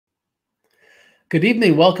Good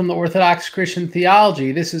evening. Welcome to Orthodox Christian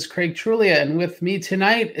Theology. This is Craig Trulia, and with me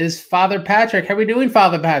tonight is Father Patrick. How are we doing,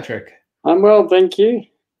 Father Patrick? I'm well, thank you.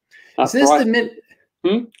 Is this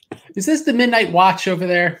Is this the midnight watch over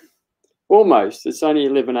there? Almost. It's only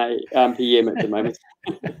 11 p.m. at the moment.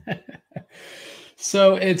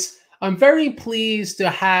 So I'm very pleased to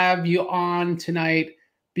have you on tonight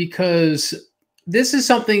because this is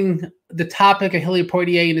something, the topic of Hilary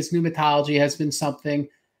Poitiers and his pneumatology has been something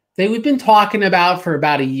that we've been talking about for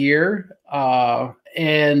about a year.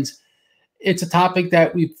 And it's a topic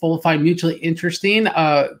that we both find mutually interesting.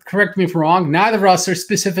 Correct me if I'm wrong. Neither of us are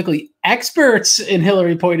specifically experts in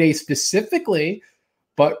Hilary Poitiers specifically,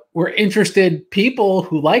 but we're interested people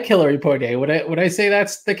who like Hilary Poitiers. Would I say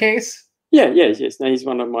that's the case? Yes. No, he's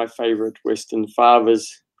one of my favorite Western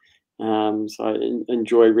fathers. So I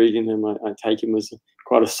enjoy reading him. I take him as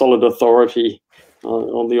quite a solid authority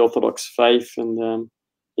on the Orthodox faith. And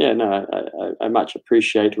I much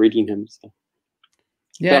appreciate reading him. So.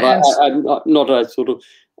 Yeah, but I'm not a sort of,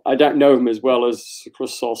 I don't know him as well as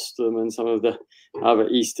Chrysostom and some of the other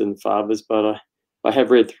Eastern fathers, but I have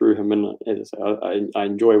read through him, and I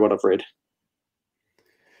enjoy what I've read.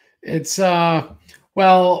 It's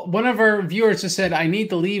well, one of our viewers just said, I need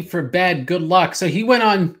to leave for bed. Good luck. So he went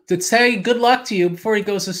on to say good luck to you before he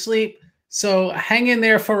goes to sleep. So hang in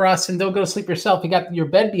there for us and don't go to sleep yourself. You got your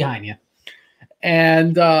bed behind you.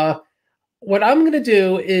 And what I'm going to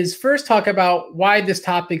do is first talk about why this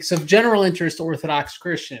topic's of general interest to Orthodox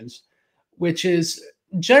Christians, which is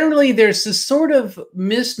generally there's this sort of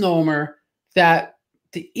misnomer that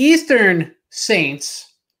the Eastern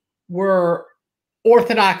saints were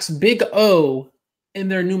Orthodox big O in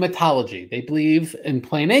their pneumatology. They believe in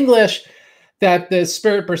plain English that the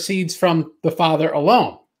Spirit proceeds from the Father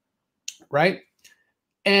alone, right?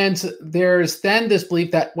 And there's then this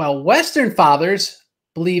belief that, well, Western fathers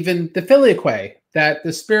believe in the Filioquist, that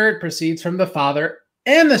the Spirit proceeds from the Father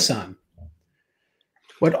and the Son.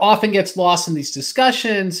 What often gets lost in these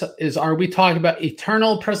discussions is, are we talking about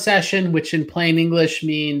eternal procession, which in plain English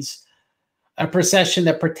means a procession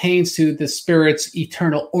that pertains to the Spirit's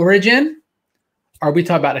eternal origin? Are we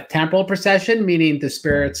talking about a temporal procession, meaning the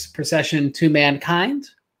Spirit's procession to mankind?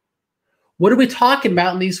 What are we talking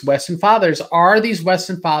about in these Western fathers? Are these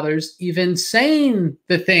Western fathers even saying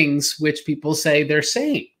the things which people say they're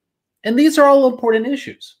saying? And these are all important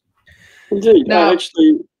issues. Indeed. Now,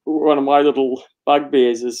 actually, one of my little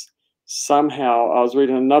bugbears is somehow I was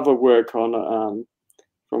reading another work on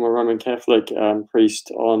from a Roman Catholic priest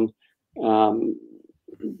on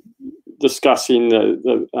discussing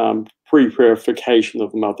the pre-purification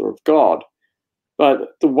of the Mother of God.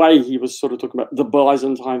 But the way he was sort of talking about the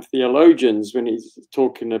Byzantine theologians when he's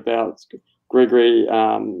talking about Gregory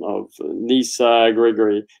of Nyssa,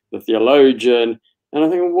 Gregory the theologian, and I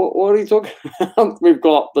think, what are you talking about? We've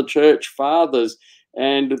got the church fathers,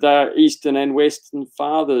 and they're Eastern and Western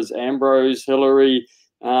fathers, Ambrose, Hilary,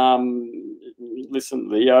 Leo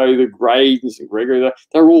the Great, and Gregory.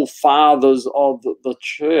 They're all fathers of the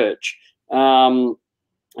church.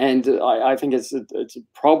 And I think it's a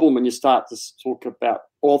problem when you start to talk about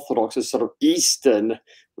Orthodox as sort of Eastern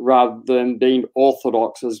rather than being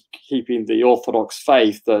Orthodox as keeping the Orthodox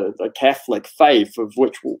faith, the Catholic faith of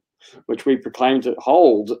which we proclaim to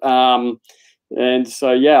hold. And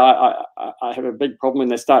so, I have a big problem when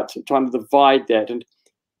they start trying to divide that.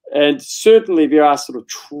 And certainly there are sort of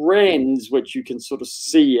trends which you can sort of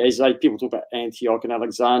see as people talk about Antioch and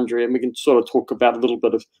Alexandria, and we can sort of talk about a little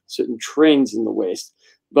bit of certain trends in the West.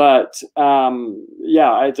 But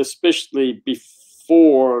especially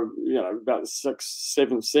before, about the 6th,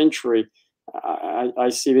 7th century, I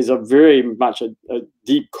see there's a very much a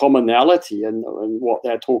deep commonality in what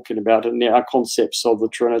they're talking about and their concepts of the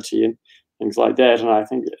Trinity and things like that. And I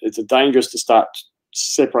think it's dangerous to start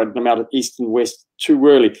separating them out of East and West too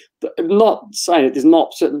early. I'm not saying that there's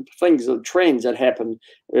not certain things or trends that happen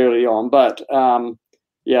early on, but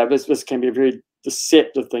this can be a very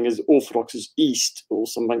deceptive thing as Orthodox is East or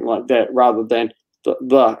something like that, rather than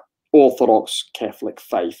the Orthodox Catholic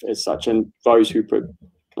faith as such, and those who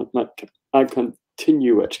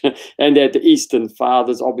continue it. And that the Eastern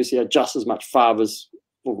fathers obviously are just as much fathers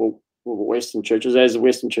for the Western churches as the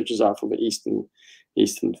Western churches are for the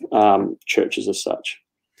Eastern churches as such.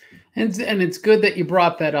 And it's good that you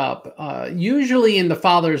brought that up. Usually in the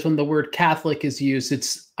fathers, when the word Catholic is used,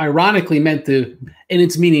 it's ironically meant to, in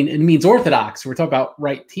its meaning, it means Orthodox. We're talking about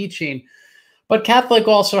right teaching. But Catholic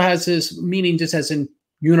also has this meaning just as in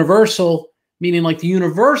universal, meaning like the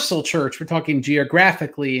universal church. We're talking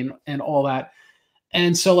geographically and all that.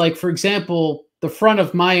 And so, like, for example, the front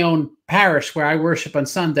of my own parish where I worship on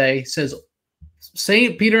Sunday says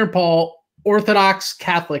St. Peter and Paul, Orthodox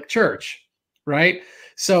Catholic Church, right?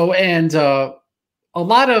 So, and a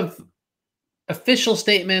lot of official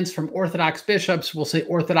statements from Orthodox bishops will say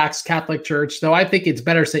Orthodox Catholic Church, though I think it's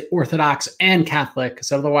better to say Orthodox and Catholic,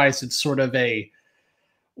 because otherwise it's sort of a,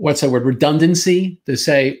 what's that word, redundancy to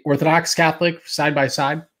say Orthodox Catholic side by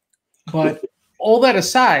side. But all that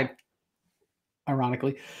aside,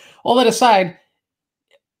 ironically, all that aside,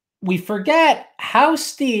 we forget how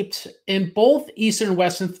steeped in both Eastern and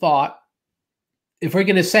Western thought, if we're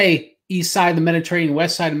going to say East side of the Mediterranean,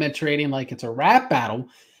 West side of the Mediterranean, like it's a rap battle,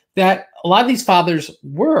 that a lot of these fathers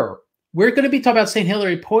were. We're going to be talking about St.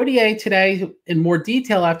 Hilary Poitiers today in more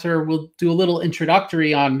detail after we'll do a little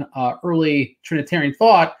introductory on early Trinitarian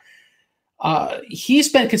thought. He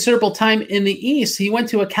spent considerable time in the East. He went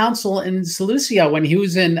to a council in Seleucia when he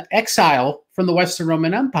was in exile from the Western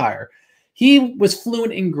Roman Empire. He was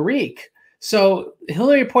fluent in Greek. So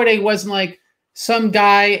Hilary Poitiers wasn't like some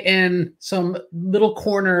guy in some little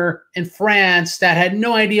corner in France that had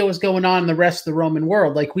no idea what was going on in the rest of the Roman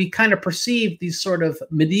world. Like, we kind of perceive these sort of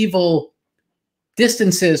medieval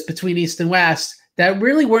distances between East and West that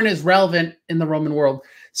really weren't as relevant in the Roman world.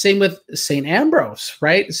 Same with St. Ambrose,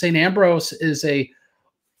 right? St. Ambrose is a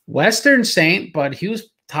Western saint, but he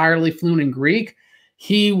was entirely fluent in Greek.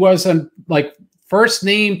 He was on like first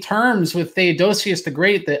name terms with Theodosius the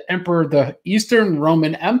Great, the emperor of the Eastern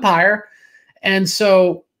Roman Empire. And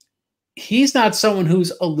so he's not someone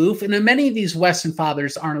who's aloof. And many of these Western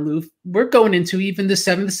fathers aren't aloof. We're going into even the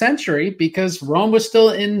 7th century because Rome was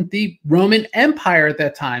still in the Roman Empire at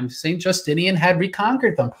that time. St. Justinian had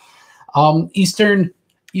reconquered them. Eastern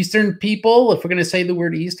people, if we're going to say the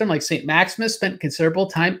word Eastern, like St. Maximus, spent considerable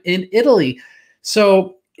time in Italy.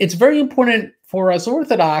 So it's very important for us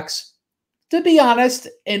Orthodox to be honest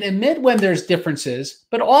and admit when there's differences,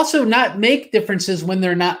 but also not make differences when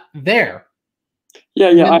they're not there. Yeah.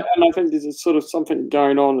 And I think there's sort of something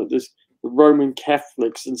going on that there's the Roman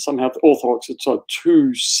Catholics and somehow the Orthodox. It's like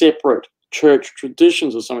two separate church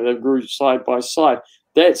traditions or something that grew side by side.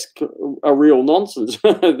 That's a real nonsense.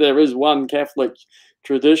 There is one Catholic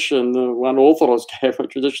tradition, one Orthodox Catholic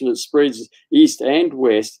tradition that spreads east and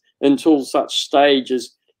west until such stage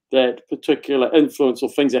as that particular influence or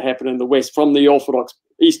things that happen in the West from the Orthodox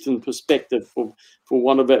Eastern perspective, for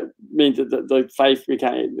one of it, meant that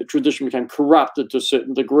the tradition became corrupted to a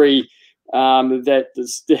certain degree, that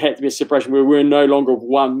there had to be a separation where we're no longer of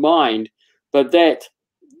one mind. But that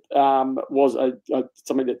was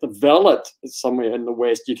something that developed somewhere in the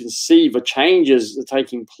West. You can see the changes that are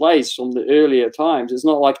taking place from the earlier times. It's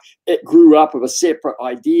not like it grew up with a separate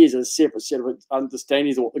ideas, a separate set of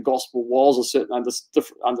understandings of what the gospel was, or certain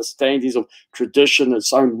different understandings of tradition,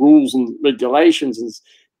 its own rules and regulations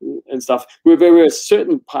and stuff. Where there were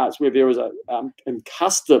certain parts where there was in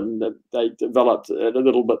custom that they developed it a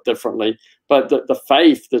little bit differently, but the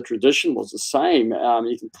faith, the tradition was the same.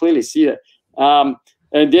 You can clearly see it.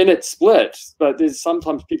 And then it split, but there's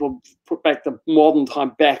sometimes people put back the modern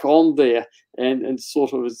time back on there, and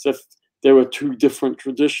sort of as if there were two different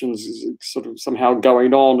traditions sort of somehow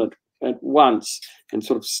going on at once, and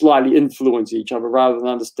sort of slightly influence each other rather than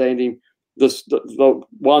understanding this the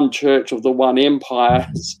one church of the one empire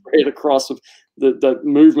spread across the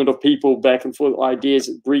movement of people back and forth. Ideas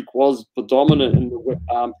that Greek was predominant in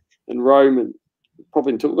Rome, and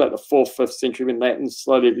probably until about the 4th, 5th century when Latin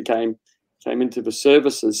slowly came into the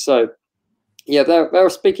services. So yeah, they were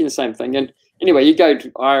speaking the same thing. And anyway, you go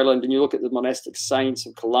to Ireland and you look at the monastic saints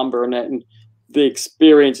of Columba and that, and the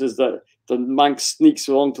experiences that the monk sneaks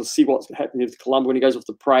along to see what's happening with Columba when he goes off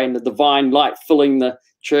to pray, and the divine light filling the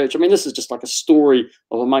church. I mean, this is just like a story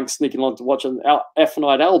of a monk sneaking along to watch an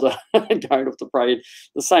Aphanite elder going off to pray.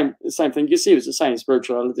 The same thing. You see, it was the same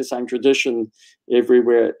spirituality, the same tradition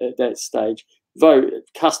everywhere at that stage. Though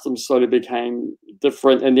customs sort of became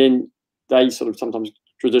different, and then they sort of sometimes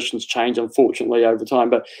traditions change, unfortunately, over time.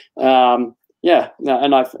 But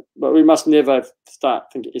but we must never start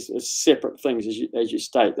thinking it's separate things, as you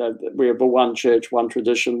state. That we have a one church, one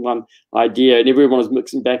tradition, one idea, and everyone is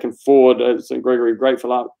mixing back and forward. St. Gregory Great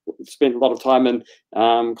spent a lot of time in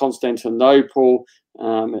Constantinople.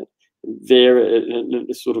 There,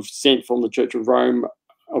 it sort of sent from the Church of Rome,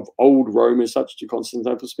 of old Rome as such, to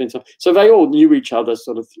Constantinople. So they all knew each other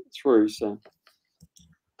sort of through. So.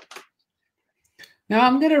 Now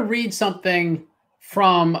I'm going to read something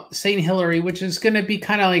from St. Hilary, which is going to be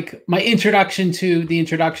kind of like my introduction to the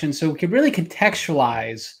introduction, so we can really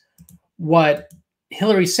contextualize what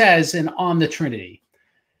Hilary says in On the Trinity.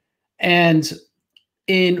 And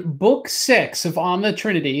in Book 6 of On the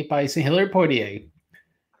Trinity by St. Hilary Poitiers,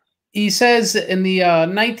 he says in the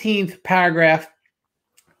 19th paragraph,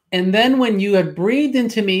 And then when you had breathed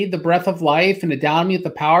into me the breath of life and endowed me with the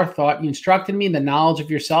power of thought, you instructed me in the knowledge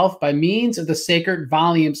of yourself by means of the sacred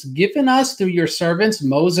volumes given us through your servants,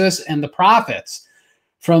 Moses and the prophets.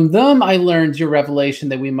 From them I learned your revelation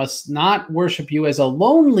that we must not worship you as a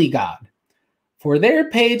lonely God. For their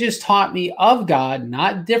pages taught me of God,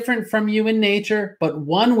 not different from you in nature, but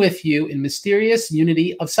one with you in mysterious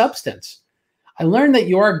unity of substance. I learned that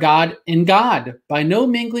you are God in God, by no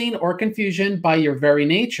mingling or confusion, by your very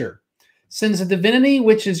nature, since the divinity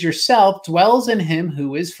which is yourself dwells in him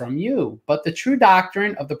who is from you. But the true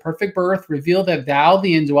doctrine of the perfect birth revealed that thou,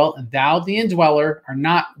 the indwelt, and thou, the indweller, are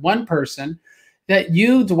not one person, that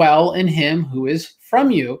you dwell in him who is from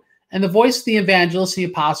you. And the voice of the evangelists, the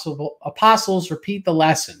apostles repeat the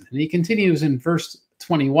lesson. And he continues in verse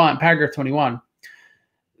 21, paragraph 21.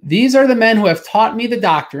 These are the men who have taught me the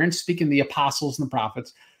doctrine, speaking the apostles and the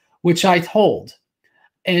prophets, which I told.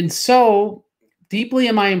 And so deeply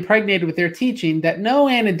am I impregnated with their teaching that no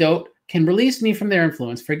antidote can release me from their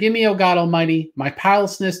influence. Forgive me, O God Almighty, my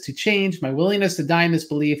powerlessness to change, my willingness to die in this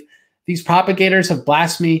belief. These propagators of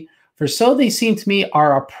blasphemy, for so they seem to me,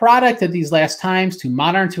 are a product of these last times, too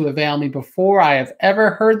modern to avail me. Before I have ever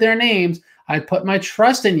heard their names, I had put my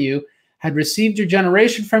trust in you, had received your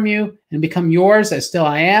generation from you, and become yours as still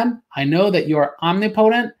I am. I know that you are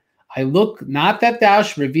omnipotent. I look not that thou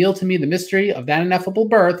should reveal to me the mystery of that ineffable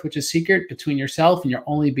birth, which is secret between yourself and your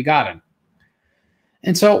only begotten.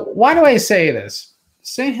 And so why do I say this?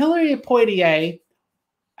 St. Hilary of Poitiers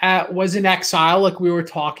was in exile, like we were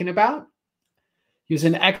talking about. He was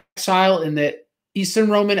in exile in the Eastern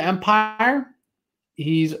Roman Empire.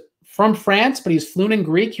 He's from France, but he's fluent in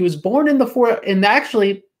Greek. He was born in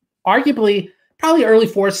arguably probably early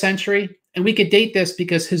 4th century. And we could date this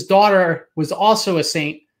because his daughter was also a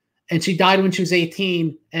saint, and she died when she was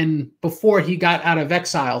 18 and before he got out of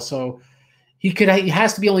exile. So he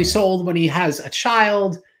has to be only sold when he has a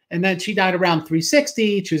child. And then she died around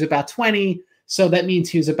 360. She was about 20. So that means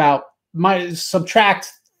he was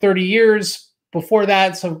subtract 30 years before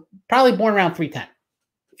that. So probably born around 310,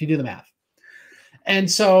 if you do the math. And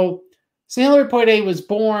so St. Hilary of Poitiers was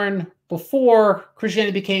born before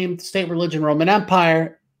Christianity became the state religion Roman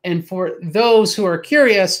Empire. And for those who are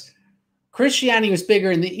curious, Christianity was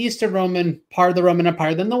bigger in the Eastern Roman part of the Roman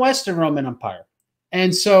Empire than the Western Roman Empire.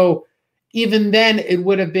 And so even then, it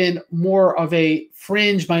would have been more of a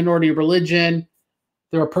fringe minority religion.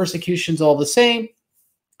 There are persecutions all the same.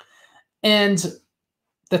 And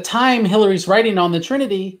the time Hilary's writing on the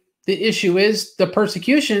Trinity, the issue is the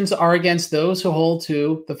persecutions are against those who hold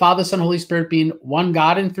to the Father, Son, Holy Spirit being one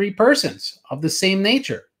God in 3 persons of the same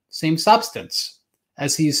nature, same substance,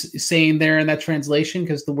 as he's saying there in that translation,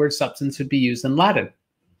 because the word substance would be used in Latin.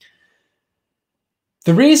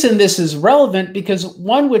 The reason this is relevant, because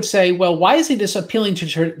one would say, well, why is he just appealing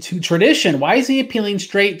to tradition? Why is he appealing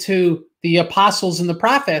straight to the apostles and the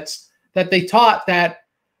prophets that they taught that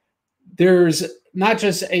there's not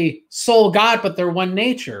just a sole God, but they're one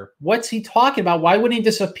nature? What's he talking about? Why wouldn't he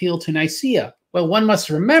just appeal to Nicaea? Well, one must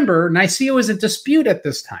remember Nicaea was a dispute at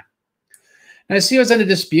this time. Nicaea was in a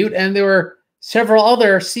dispute, and there were several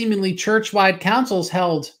other seemingly church-wide councils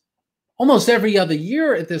held almost every other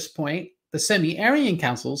year at this point, the semi-Arian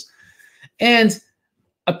councils. And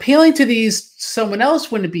appealing to these, someone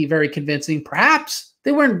else wouldn't be very convincing. Perhaps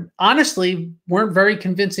they weren't very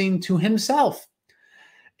convincing to himself.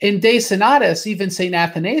 In De Senatus, even St.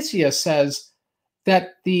 Athanasius says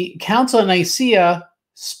that the Council of Nicaea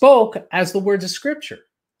spoke as the words of Scripture.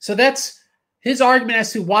 So that's his argument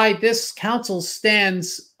as to why this council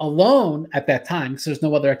stands alone at that time, because there's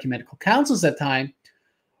no other ecumenical councils at that time,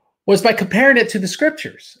 was by comparing it to the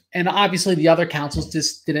Scriptures. And obviously the other councils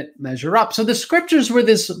just didn't measure up. So the Scriptures were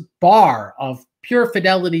this bar of pure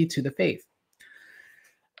fidelity to the faith.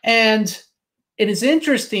 And it is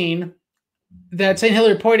interesting that St.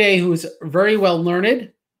 Hilary of Poitiers, who was very well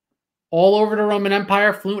learned, all over the Roman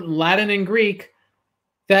Empire, fluent in Latin and Greek,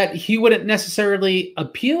 that he wouldn't necessarily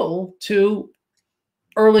appeal to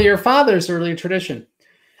earlier fathers, earlier tradition.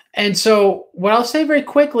 And so what I'll say very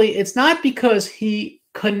quickly, it's not because he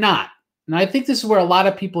could not. And I think this is where a lot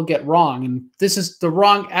of people get wrong. And this is the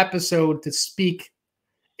wrong episode to speak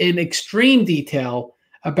in extreme detail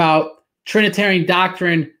about Trinitarian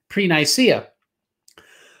doctrine pre-Nicaea.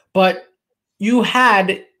 But you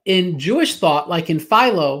had in Jewish thought, like in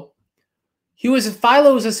Philo,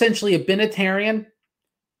 Philo was essentially a binitarian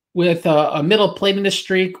with a middle Platonist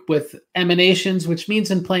streak with emanations, which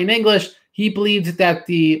means in plain English, he believed that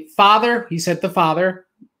the Father, he said the Father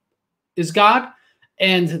is God,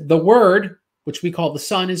 and the Word, which we call the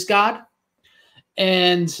Son, is God,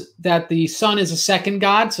 and that the Son is a second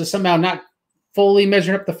God, so somehow not fully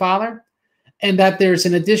measured up the Father, and that there's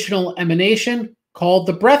an additional emanation called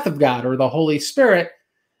the breath of God or the Holy Spirit.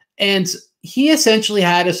 And he essentially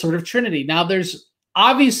had a sort of Trinity. Now, there's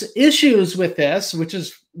obvious issues with this, which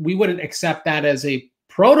is we wouldn't accept that as a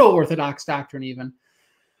proto-Orthodox doctrine even.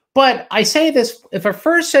 But I say this, if a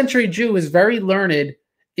first century Jew is very learned,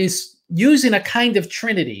 is using a kind of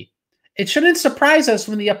Trinity, it shouldn't surprise us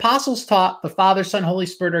when the apostles taught the Father, Son, Holy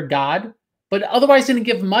Spirit are God, but otherwise didn't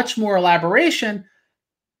give much more elaboration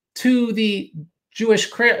to the Jewish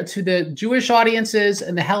audiences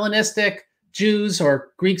and the Hellenistic Jews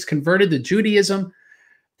or Greeks converted to Judaism.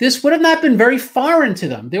 This would have not been very foreign to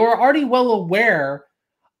them. They were already well aware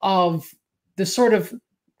of the sort of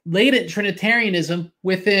latent Trinitarianism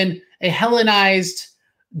within a Hellenized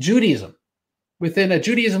Judaism, within a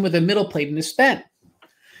Judaism with a Middle Platonist bent.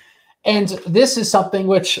 And this is something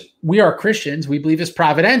which we are Christians, we believe is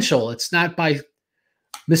providential. It's not by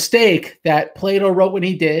mistake that Plato wrote what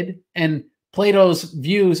he did, and Plato's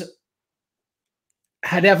views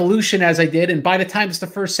had evolution as I did. And by the time it's the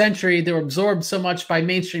first century, they were absorbed so much by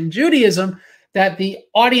mainstream Judaism that the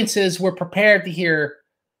audiences were prepared to hear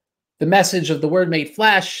the message of the Word made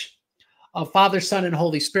flesh, of Father, Son, and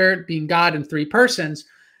Holy Spirit being God in three persons.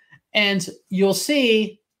 And you'll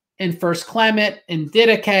see in First Clement, in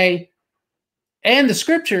Didache, and the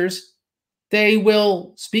scriptures, they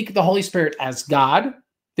will speak the Holy Spirit as God.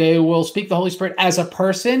 They will speak the Holy Spirit as a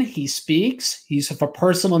person. He speaks. He's of a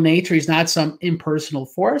personal nature. He's not some impersonal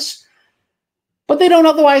force. But they don't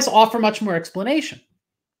otherwise offer much more explanation.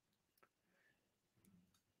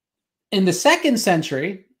 In the second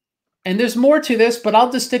century, and there's more to this, but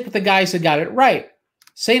I'll just stick with the guys who got it right.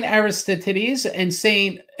 Saint Aristides and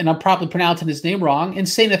and I'm probably pronouncing his name wrong, and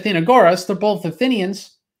Saint Athenagoras, they're both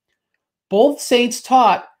Athenians. Both saints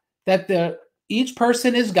taught that each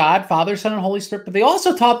person is God, Father, Son, and Holy Spirit, but they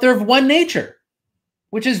also taught they're of one nature,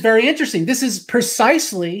 which is very interesting. This is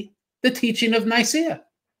precisely the teaching of Nicaea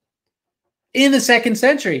in the second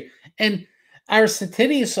century. And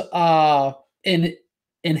Aristides, in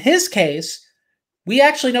his case, we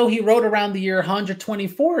actually know he wrote around the year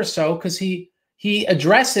 124 or so because he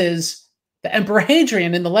addresses the Emperor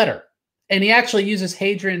Hadrian in the letter. And he actually uses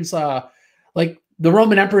Hadrian's, like the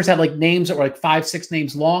Roman emperors had like names that were like 5, 6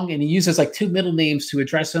 names long, and he uses like 2 middle names to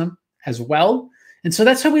address them as well. And so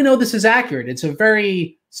that's how we know this is accurate. It's a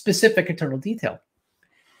very specific internal detail.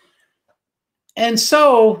 And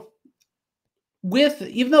so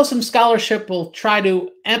even though some scholarship will try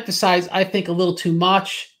to emphasize, I think, a little too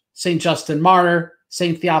much, St. Justin Martyr,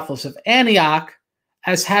 St. Theophilus of Antioch,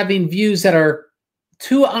 as having views that are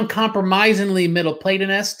too uncompromisingly Middle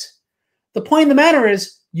Platonist, the point of the matter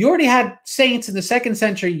is you already had saints in the second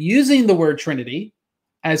century using the word Trinity,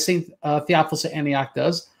 as St. Theophilus of Antioch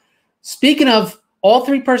does. Speaking of all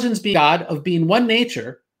three persons being God, of being one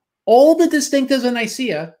nature, all the distinctives in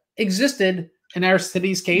Nicaea existed in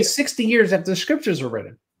Aristides' case 60 years after the scriptures were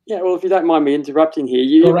written. Yeah, well, if you don't mind me interrupting here,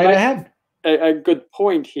 you go right ahead. A good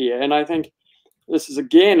point here, and I think this is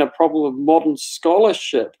again a problem of modern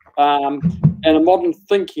scholarship and a modern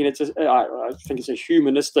thinking. I think it's a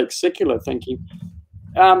humanistic, secular thinking.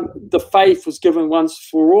 The faith was given once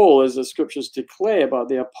for all, as the scriptures declare, by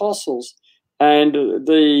the apostles, and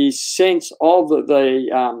the sense of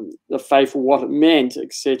the faith, what it meant,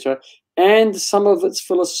 etc., and some of its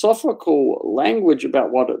philosophical language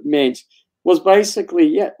about what it meant was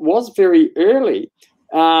basically, was very early.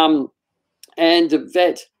 And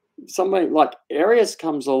that somebody like Arius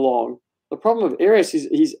comes along. The problem with Arius is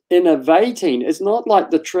he's innovating. It's not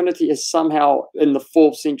like the Trinity is somehow in the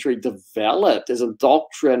 4th century developed as a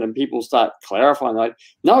doctrine and people start clarifying that.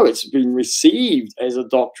 No, it's been received as a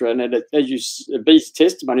doctrine. And these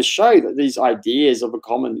testimonies show that these ideas of a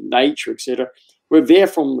common nature, etc., were there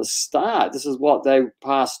from the start. This is what they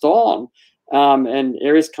passed on. And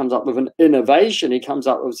Arius comes up with an innovation. He comes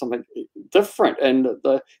up with something different, and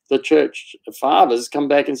the church fathers come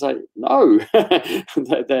back and say, no,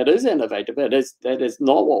 that is innovative. That is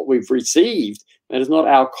not what we've received. That is not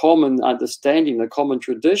our common understanding, the common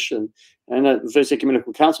tradition. And the First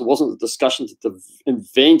Ecumenical Council wasn't a discussion to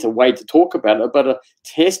invent a way to talk about it, but a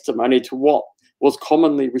testimony to what was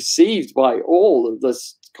commonly received by all of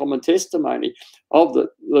this common testimony of the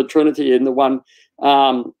Trinity in the one.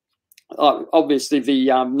 Obviously, the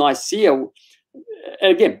Nicaea,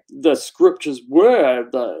 again, the scriptures were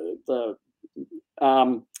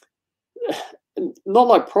not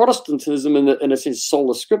like Protestantism in a sense,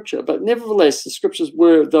 sola scriptura, but nevertheless, the scriptures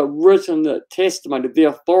were the written testimony, the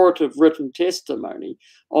authoritative written testimony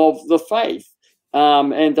of the faith.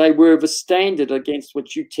 and they were the standard against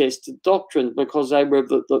which you tested doctrine, because they were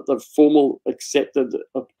the formal accepted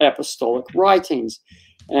apostolic writings.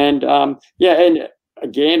 And yeah, and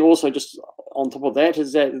again, also just on top of that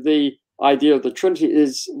is that the idea of the Trinity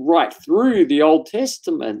is right through the Old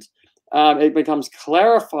Testament. It becomes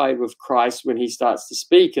clarified with Christ when he starts to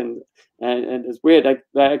speak, and it's where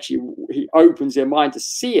they actually, he opens their mind to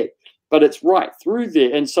see it, but it's right through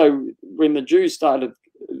there. And so when the Jews started,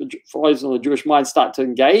 the followers of the Jewish mind start to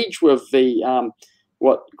engage with the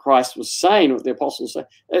what Christ was saying, what the apostles say,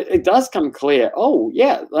 it does come clear. Oh,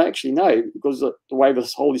 yeah, they actually know, because the way the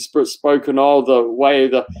Holy Spirit's spoken, the way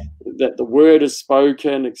that the word is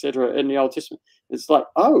spoken, etc., in the Old Testament. It's like,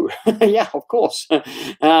 oh, yeah, of course.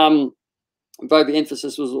 Though the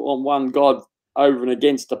emphasis was on one God over and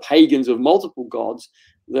against the pagans of multiple gods,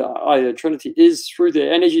 the Trinity is through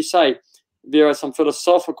there. And as you say, there are some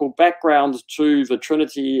philosophical backgrounds to the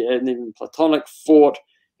Trinity, and then Platonic thought,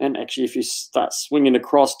 and actually if you start swinging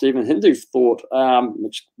across to even Hindu thought,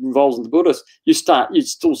 which involves in the Buddhist, you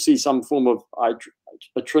still see some form of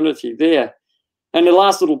a Trinity there. And the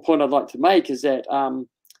last little point I'd like to make is that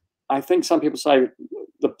I think some people say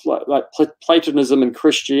like Platonism and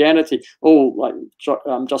Christianity, like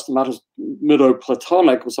Justin Martyr's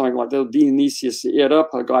Middle-Platonic or something like that, Dionysius the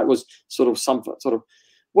Areopagite was sort of,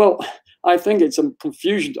 well, I think it's some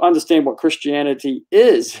confusion to understand what Christianity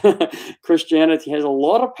is. Christianity has a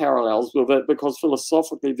lot of parallels with it, because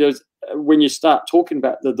philosophically, when you start talking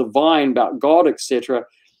about the divine, about God, etc.,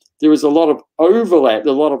 there is a lot of overlap,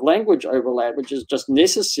 a lot of language overlap, which is just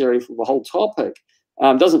necessary for the whole topic.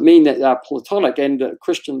 Doesn't mean that Platonic and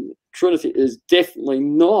Christian Trinity is definitely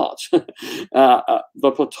not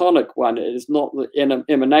the Platonic one. It is not the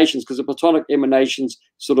emanations, because the Platonic emanations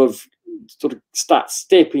sort of start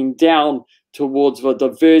stepping down towards the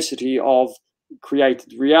diversity of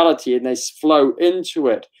created reality, and they flow into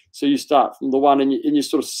it. So you start from the one, and you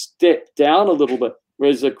sort of step down a little bit.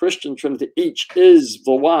 Whereas the Christian Trinity, each is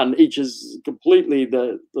the one, each is completely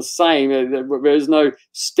the same. There's no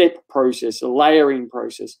step process, a layering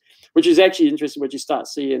process, which is actually interesting. What you start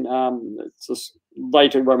seeing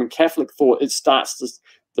later Roman Catholic thought, it starts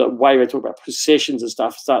the way they talk about processions and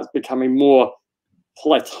stuff starts becoming more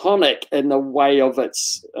Platonic in the way of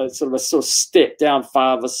its sort of step down,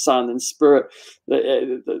 Father, Son, and Spirit,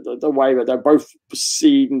 the way that they both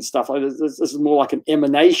proceed and stuff like this. This is more like an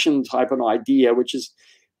emanation type of idea, which is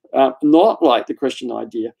not like the Christian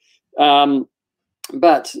idea.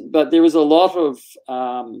 But there is a lot of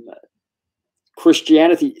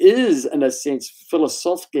Christianity is, in a sense,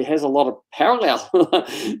 philosophically has a lot of parallel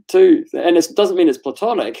to, and it doesn't mean it's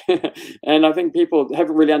Platonic. And I think people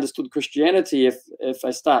haven't really understood Christianity if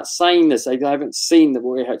they start saying this. They haven't seen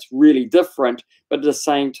where it's really different, but at the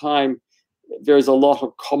same time, there is a lot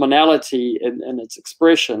of commonality in its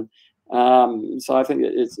expression. So I think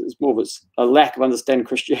it's more of a lack of understanding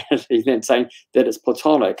Christianity than saying that it's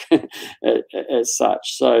Platonic as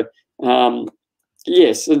such. So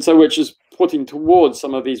yes, and so which is putting towards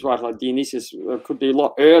some of these writers like Dionysius could be a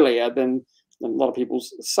lot earlier than a lot of people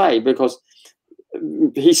say, because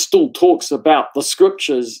he still talks about the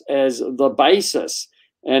scriptures as the basis.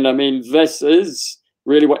 And I mean, this is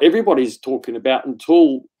really what everybody's talking about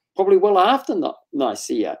until probably well after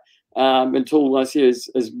Nicaea. Until Nicaea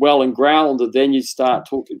is well and grounded, then you start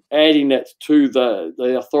adding that to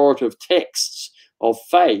the authoritative texts of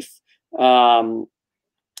faith.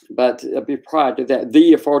 But prior to that,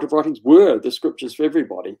 the authoritative writings were the scriptures for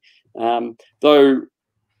everybody, though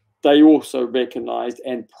they also recognized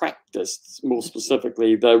and practiced, more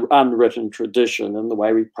specifically, the unwritten tradition and the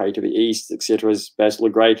way we pray to the East, etc., as Basil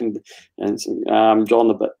the Great and John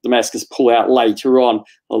the Damascus pull out later on,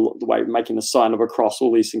 the way of making the sign of a cross.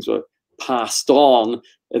 All these things were passed on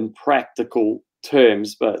in practical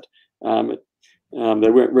terms, but they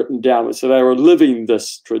weren't written down. So they were living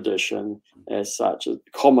this tradition as such,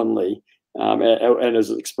 commonly, and as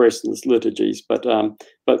expressed in its liturgies. But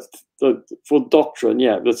for doctrine,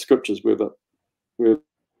 yeah, the scriptures were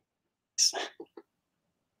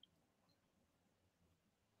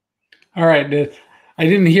All right. I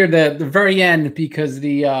didn't hear the very end because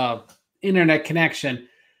the internet connection.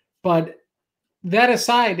 But that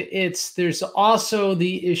aside, there's also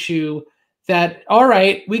the issue that, all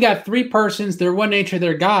right, we got three persons, they're one nature,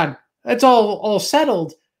 they're God. That's all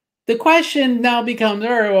settled. The question now becomes,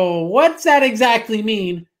 oh, what's that exactly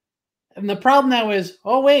mean? And the problem now is,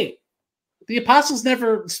 oh, wait, the apostles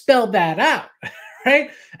never spelled that out,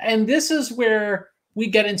 right? And this is where we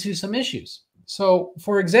get into some issues. So,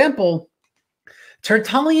 for example,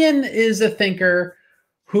 Tertullian is a thinker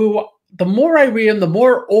who, the more I read him, the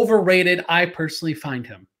more overrated I personally find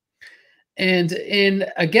him. And in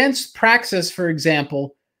Against Praxis, for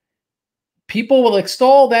example, people will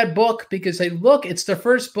extol that book because they look, it's the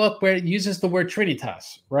first book where it uses the word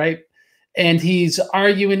Trinitas, right? And he's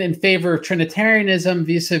arguing in favor of Trinitarianism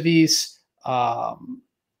vis-a-vis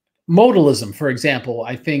modalism, for example.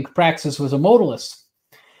 I think Praxis was a modalist.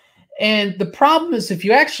 And the problem is, if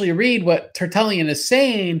you actually read what Tertullian is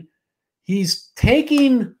saying, he's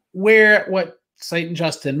taking what St.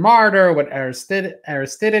 Justin Martyr, what Aristides,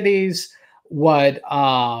 what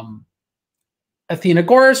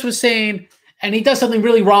Athenagoras was saying, and he does something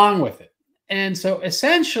really wrong with it. And so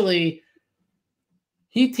essentially,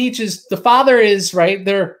 he teaches the Father is, right,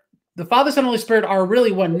 the Father, Son, and Holy Spirit are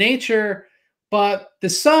really one nature, but the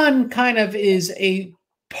Son kind of is a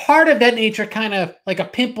part of that nature, kind of like a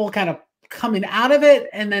pimple kind of coming out of it.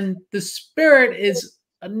 And then the Spirit is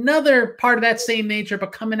another part of that same nature,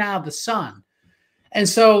 but coming out of the Son. And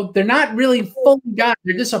so they're not really fully God.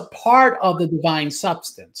 They're just a part of the divine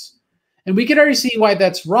substance. And we can already see why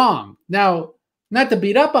that's wrong. Now, not to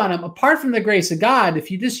beat up on him, apart from the grace of God,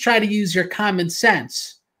 if you just try to use your common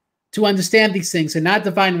sense to understand these things and not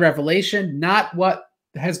divine revelation, not what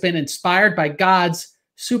has been inspired by God's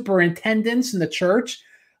superintendence in the church,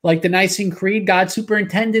 like the Nicene Creed, God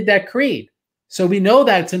superintended that creed. So we know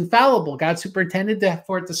that it's infallible. God superintended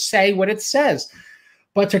for it to say what it says.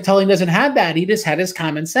 But Tertullian doesn't have that. He just had his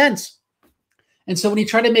common sense. And so when you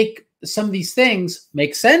try to make some of these things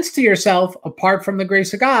make sense to yourself apart from the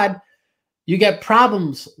grace of God, you get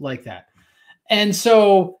problems like that. And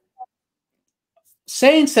so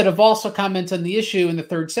saints that have also commented on the issue in the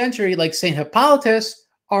 3rd century, like St. Hippolytus,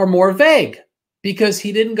 are more vague because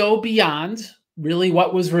he didn't go beyond really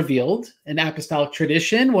what was revealed in apostolic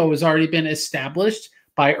tradition, what was already been established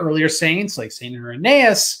by earlier saints like St.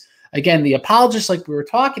 Irenaeus, again, the apologists like we were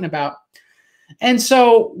talking about. And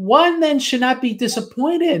so one then should not be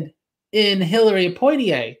disappointed in Hilary of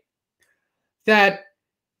Poitiers that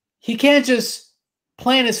he can't just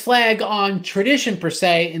plant his flag on tradition per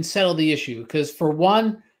se and settle the issue. Because for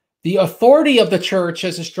one, the authority of the church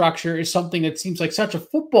as a structure is something that seems like such a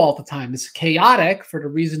football at the time. It's chaotic for the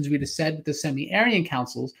reasons we just said with the semi-Arian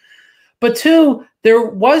councils. But two, there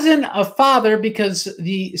wasn't a father, because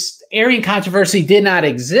the Arian controversy did not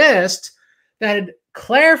exist, that had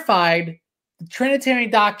clarified the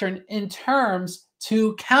Trinitarian doctrine in terms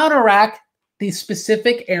to counteract the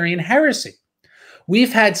specific Arian heresy.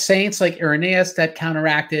 We've had saints like Irenaeus that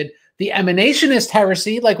counteracted the emanationist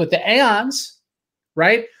heresy, like with the Aeons,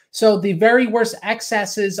 right? So the very worst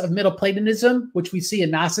excesses of Middle Platonism, which we see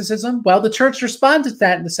in Gnosticism, well, the church responded to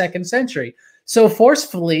that in the 2nd century. So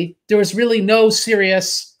forcefully, there was really no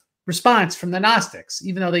serious response from the Gnostics,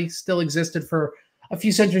 even though they still existed for a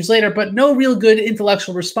few centuries later, but no real good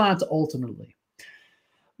intellectual response ultimately.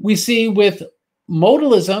 We see with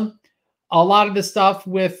modalism, a lot of the stuff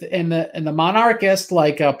in the monarchists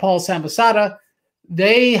like Paul Samosata,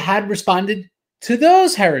 they had responded to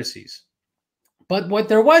those heresies. But what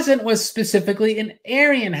there wasn't was specifically an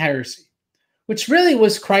Arian heresy, which really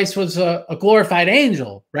was Christ was a glorified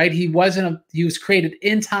angel, right? He was created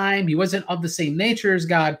in time. He wasn't of the same nature as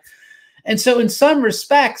God. And so in some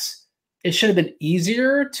respects, it should have been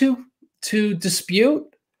easier to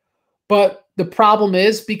dispute. But the problem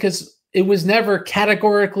is, because it was never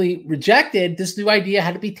categorically rejected, this new idea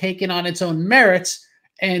had to be taken on its own merits.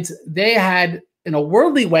 And they had, in a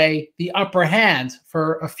worldly way, the upper hand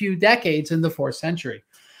for a few decades in the 4th century.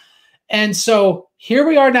 And so here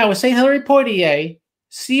we are now with St. Hilary Poitiers,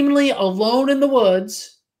 seemingly alone in the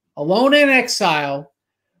woods, alone in exile,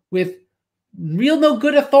 with no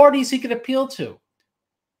good authorities he could appeal to.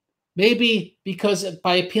 Maybe because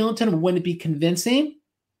by appealing to him, wouldn't it be convincing?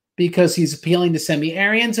 Because he's appealing to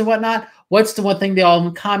semi-Arians and whatnot. What's the one thing they all have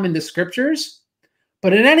in common? The scriptures.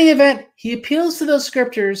 But in any event, he appeals to those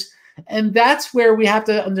scriptures, and that's where we have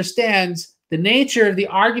to understand the nature of the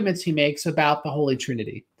arguments he makes about the Holy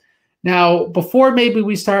Trinity. Now, before maybe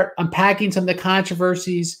we start unpacking some of the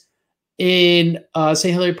controversies in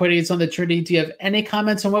St. Hilary Poitiers on the Trinity, do you have any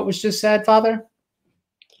comments on what was just said, Father?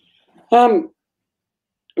 I'm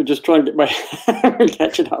just trying to get my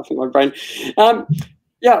catch it up in my brain.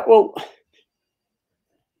 Yeah, well,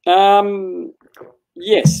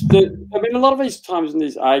 yes. I mean, a lot of these times in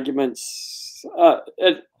these arguments,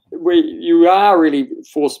 you are really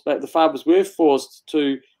forced back. The fathers were forced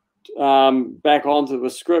to back onto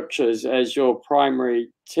the scriptures as your primary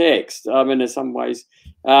text. I mean, in some ways,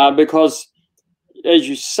 because, as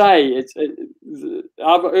you say,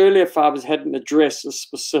 our earlier fathers hadn't addressed the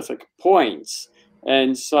specific points.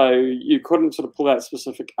 And so you couldn't sort of pull out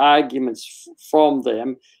specific arguments from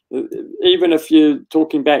them. even if you're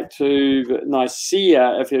talking back to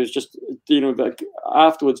Nicaea, if it was just dealing with it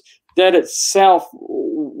afterwards, that itself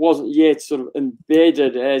wasn't yet sort of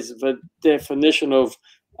embedded as the definition of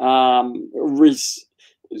they'd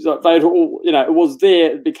all, it was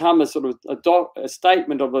there, it become a sort of a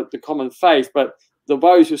statement of the common faith, but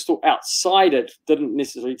those who were still outside it didn't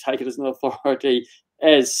necessarily take it as an authority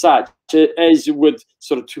as such. As you would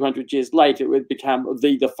sort of 200 years later, it would become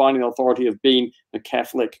the defining authority of being a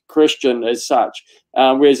Catholic Christian as such.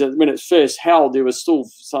 Whereas when it's first held, there were still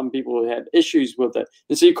some people who had issues with it,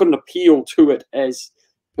 and so you couldn't appeal to it as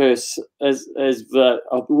the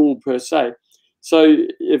rule per se. So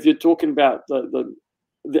if you're talking about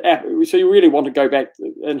so you really want to go back,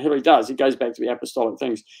 and Hilary does. He goes back to the apostolic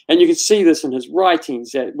things, and you can see this in his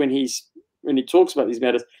writings that when he talks about these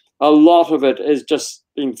matters, a lot of it is just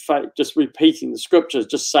just repeating the scriptures,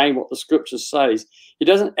 just saying what the scriptures says. He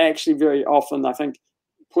doesn't actually very often, I think,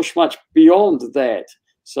 push much beyond that.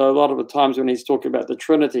 So a lot of the times when he's talking about the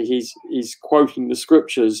Trinity, he's quoting the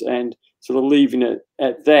scriptures and sort of leaving it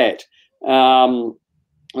at that,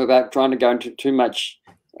 without trying to go into too much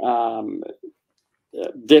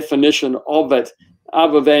definition of it,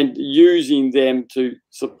 other than using them to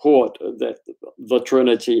support the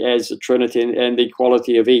Trinity as the Trinity and the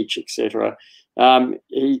equality of each, etc.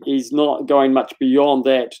 He's not going much beyond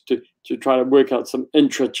that to try to work out some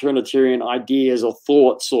intra-Trinitarian ideas or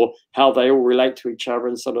thoughts or how they all relate to each other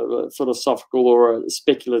in sort of a philosophical or a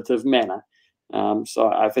speculative manner. So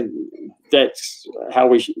I think that's how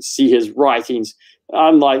we should see his writings,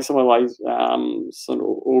 unlike someone like St.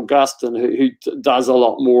 Augustine, who does a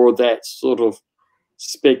lot more of that sort of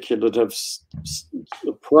speculative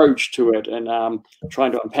approach to it and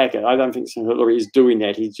trying to unpack it. I don't think St. Hilary is doing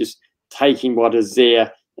that. He's just taking what is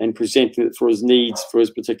there and presenting it for his needs, for his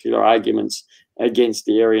particular arguments against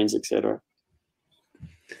the Arians, etc.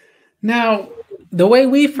 Now, the way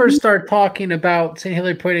we first started talking about St.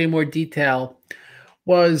 Hilary Poitiers in more detail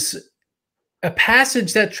was a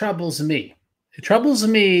passage that troubles me. It troubles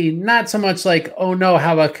me not so much like, oh no,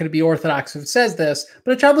 how could it be Orthodox if it says this,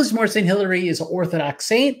 but it troubles more St. Hilary is an Orthodox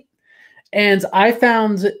saint. And I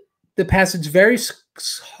found the passage very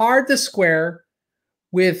hard to square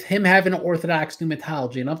with him having an Orthodox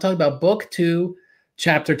pneumatology. And I'm talking about Book 2,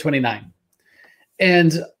 Chapter 29.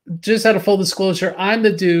 And just out of full disclosure, I'm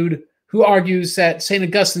the dude who argues that St.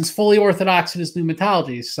 Augustine's fully Orthodox in his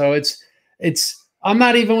pneumatology. So I'm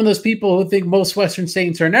not even one of those people who think most Western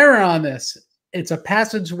saints are in error on this. It's a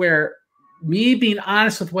passage where, me being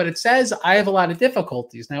honest with what it says, I have a lot of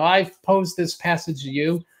difficulties. Now, I've posed this passage to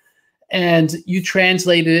you, and you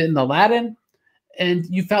translated it in the Latin, and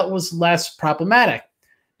you felt it was less problematic.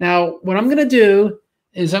 Now, what I'm going to do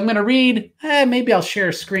is I'm going to read, maybe I'll share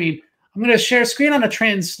a screen. I'm going to share a screen on a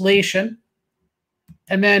translation,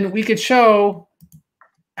 and then we could show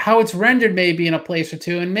how it's rendered maybe in a place or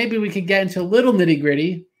two, and maybe we could get into a little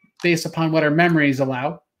nitty-gritty based upon what our memories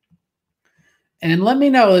allow. And let me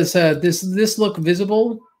know, is this look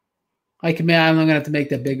visible? I'm going to have to make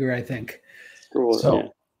that bigger, I think. Cool, so yeah.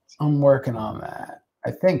 I'm working on that. I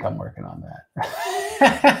think I'm working on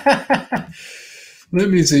that. Let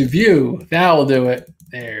me see. View. That will do it.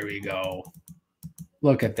 There we go.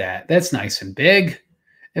 Look at that. That's nice and big.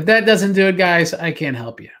 If that doesn't do it, guys, I can't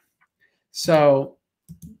help you. So,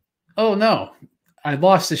 oh no. I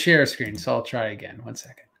lost the share screen, so I'll try again. 1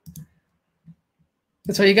 second.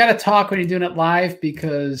 That's why you got to talk when you're doing it live,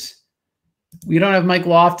 because we don't have Mike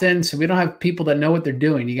Lofton, so we don't have people that know what they're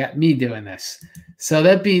doing. You got me doing this. So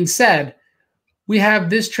that being said, we have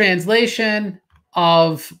this translation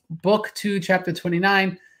of Book 2, Chapter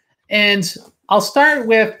 29, and I'll start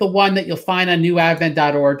with the one that you'll find on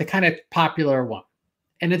newadvent.org, the kind of popular one.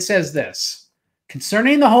 And it says this: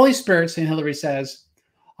 concerning the Holy Spirit, St. Hilary says,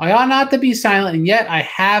 I ought not to be silent, and yet I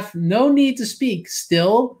have no need to speak.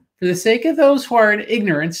 Still, for the sake of those who are in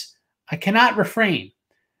ignorance, I cannot refrain.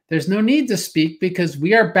 There's no need to speak, because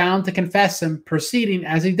we are bound to confess him, proceeding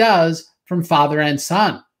as he does from Father and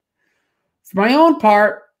Son. For my own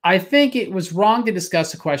part, I think it was wrong to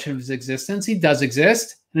discuss the question of his existence. He does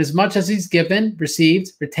exist, and as much as he's given,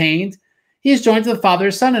 received, retained, he is joined to the Father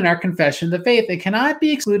and Son in our confession of the faith. It cannot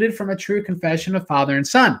be excluded from a true confession of Father and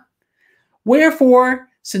Son. Wherefore,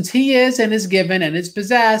 since he is and is given and is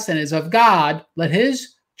possessed and is of God, let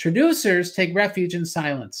his traducers take refuge in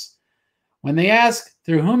silence. When they ask,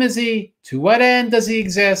 through whom is he? To what end does he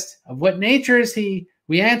exist? Of what nature is he?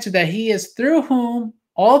 We answer that he is through whom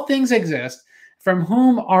all things exist, from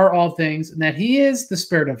whom are all things, and that he is the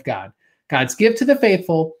Spirit of God. God's gift to the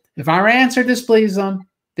faithful. If our answer displeases them,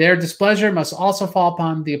 their displeasure must also fall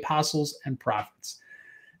upon the apostles and prophets.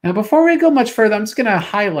 Now, before we go much further, I'm just going to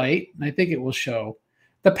highlight, and I think it will show,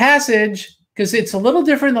 the passage, because it's a little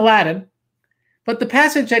different in the Latin, but the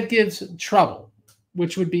passage that gives trouble,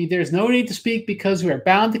 which would be, there's no need to speak because we are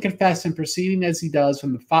bound to confess and proceeding as he does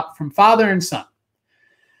from Father and Son.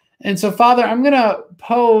 And so, Father, I'm going to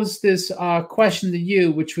pose this question to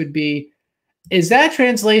you, which would be, is that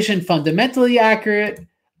translation fundamentally accurate,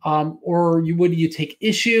 or would you take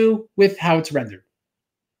issue with how it's rendered?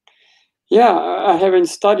 Yeah, I haven't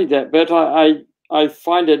studied that, but I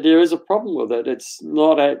find that there is a problem with it. It's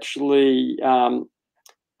not actually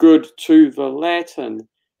good to the Latin.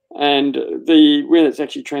 And when it's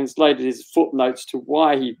actually translated, there's footnotes to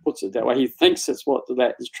why he puts it that way. He thinks it's what the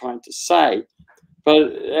Latin is trying to say,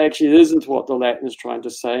 but actually it isn't what the Latin is trying to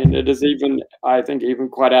say. And it is even, I think, even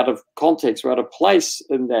quite out of context or out of place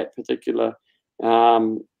in that particular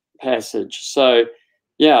passage. So,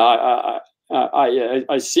 yeah,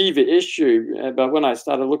 I see the issue, but when I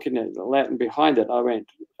started looking at the Latin behind it, I went,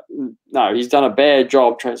 no, he's done a bad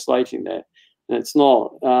job translating that. And it's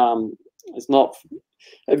not,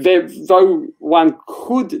 though one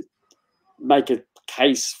could make a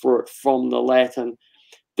case for it from the Latin,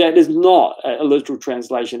 that is not a literal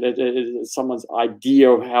translation. It is someone's idea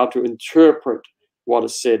of how to interpret what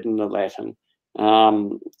is said in the Latin.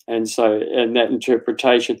 And that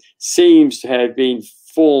interpretation seems to have been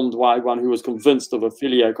formed by one who was convinced of a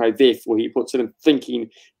filioque, therefore he puts it in thinking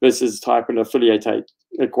this is type in a filioque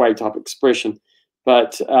type expression.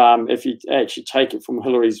 But if you actually take it from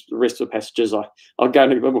Hilary's rest of the passages, I'll go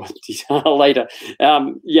into a bit more detail later.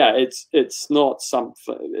 Yeah, it's not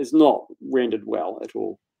rendered well at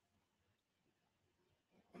all.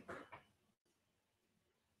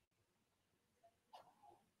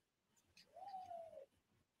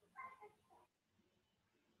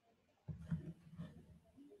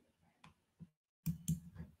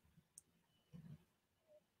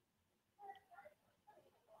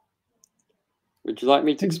 Would you like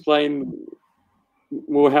me to explain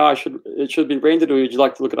more how it should be rendered, or would you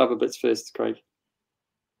like to look at other bits first, Craig?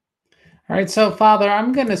 All right, so Father,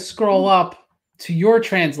 I'm going to scroll up to your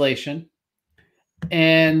translation,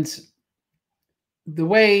 and the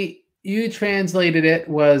way you translated it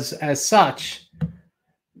was as such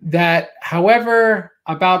that, however,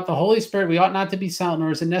 about the Holy Spirit, we ought not to be silent,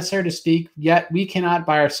 nor is it necessary to speak, yet we cannot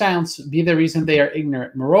by our silence be the reason they are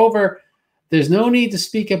ignorant. Moreover, there's no need to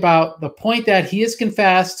speak about the point that he is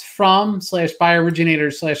confessed from / by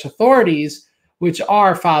originators / authorities, which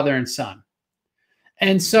are Father and Son.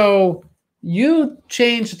 And so you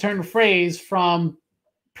change the turn of phrase from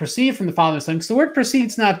proceed from the Father and Son, because the word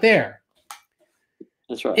proceed's not there.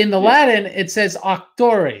 That's right. In the Latin, it says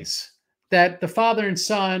actores, that the Father and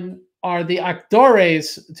Son are the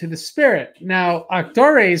actores to the Spirit. Now,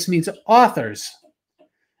 actores means authors.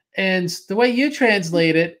 And the way you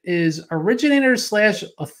translate it is originators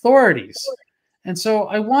 / authorities. And so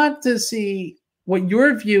I want to see what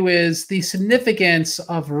your view is, the significance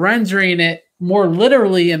of rendering it more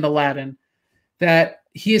literally in the Latin, that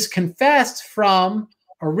he is confessed from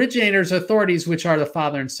originators, authorities, which are the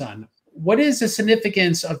Father and Son. What is the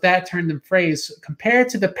significance of that turn of phrase compared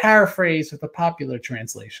to the paraphrase of the popular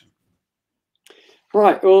translation?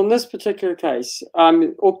 Right. Well, in this particular case,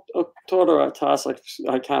 authoritas,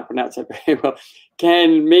 I can't pronounce that very well,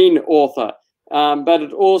 can mean author, but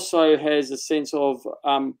it also has a sense of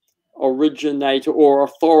originator or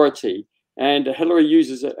authority. And Hilary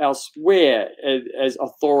uses it elsewhere as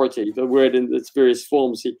authority. The word in its various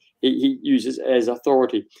forms he uses as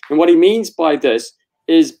authority. And what he means by this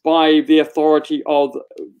is by the authority of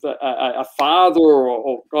a father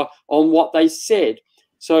or God on what they said.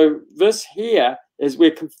 So this here is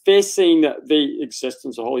we're confessing the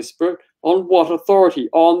existence of the Holy Spirit on what authority?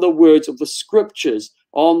 On the words of the Scriptures,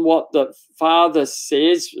 on what the Father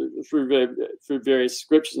says through various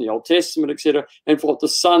Scriptures in the Old Testament, etc., and for what the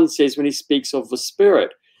Son says when he speaks of the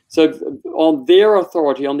Spirit. So on their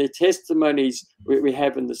authority, on their testimonies we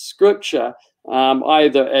have in the Scripture,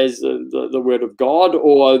 either as the Word of God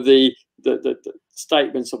or the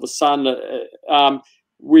statements of the Son,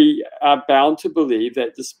 we are bound to believe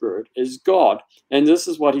that the Spirit is God. And this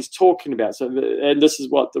is what he's talking about. So, and this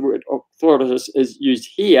is what the word authoritas is used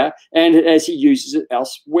here, and as he uses it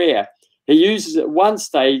elsewhere. He uses it one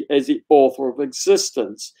stage as the author of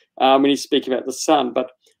existence when he's speaking about the Son.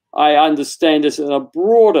 But I understand this in a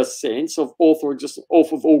broader sense of author of existence,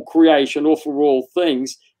 author of all creation, author of all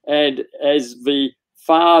things, and as the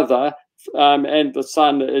Father and the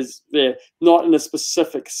Son is there, not in a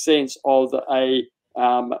specific sense of the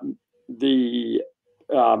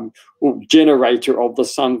or generator of the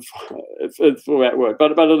sun, for that word.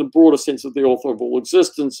 But in a broader sense of the author of all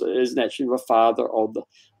existence is naturally the father of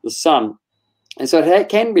the sun. And so that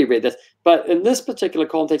can be read. But in this particular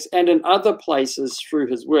context and in other places through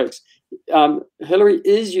his works, Hilary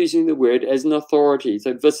is using the word as an authority.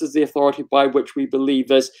 So this is the authority by which we believe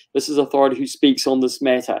this. This is authority who speaks on this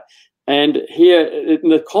matter. And here in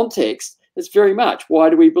the context, it's very much, why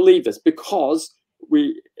do we believe this? Because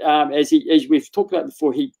we, as we've talked about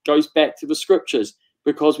before, he goes back to the scriptures,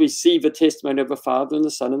 because we see the testimony of the Father and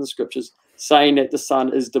the Son in the scriptures saying that the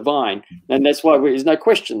Son is divine. And that's why there's no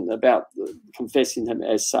question about confessing him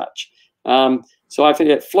as such. So I think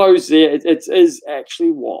it flows there. It is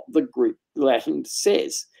actually what the Greek Latin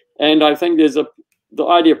says. And I think there's the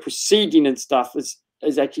idea of proceeding and stuff is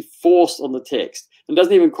actually forced on the text and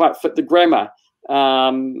doesn't even quite fit the grammar.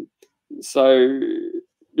 So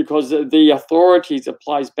because the authorities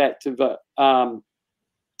applies back to the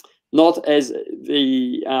not as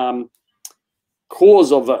the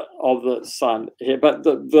cause of the Son here, but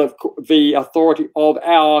the authority of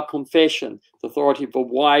our confession, the authority for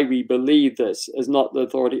why we believe this, is not the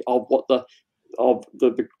authority of what the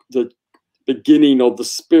beginning of the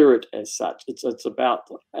Spirit as such. It's about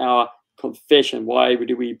our confession. Why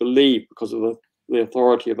do we believe? Because of the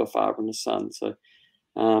authority of the Father and the Son. So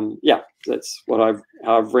yeah, that's what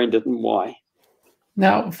I've rendered and why.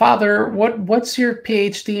 Now, Father, what's your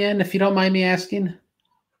PhD in, if you don't mind me asking?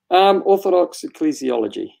 Orthodox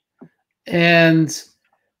ecclesiology. And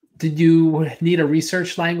did you need a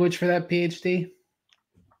research language for that PhD?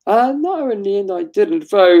 No, in the end I didn't.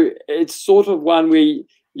 Though it's sort of one where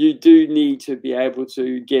you do need to be able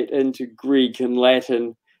to get into Greek and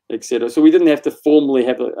Latin, etc. So we didn't have to formally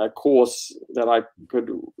have a course that I could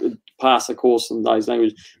pass a course in those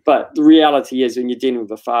languages. But the reality is, when you're dealing with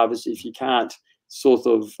the fathers, if you can't sort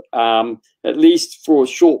of, at least for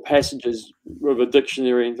short passages with a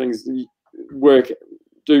dictionary and things,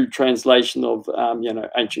 do translation of,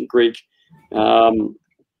 ancient Greek and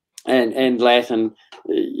Latin.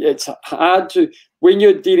 It's hard to, when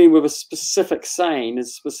you're dealing with a specific saying, a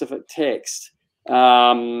specific text,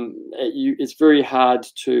 it's very hard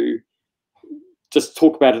to just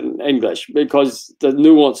talk about it in English, because the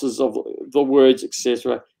nuances of the words,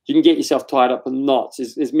 etc., you can get yourself tied up in knots.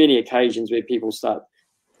 There's many occasions where people start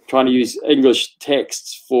trying to use English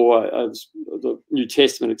texts for the New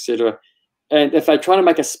Testament, etc. And if they're trying to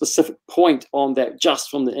make a specific point on that just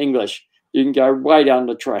from the English, you can go way down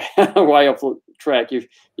the track, way off the track.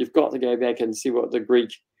 You've got to go back and see what the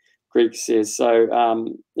Greek says.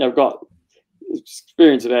 So I've got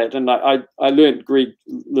experience of that, and I learned Greek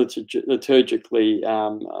liturgically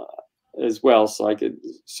as well, so I could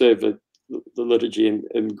serve the liturgy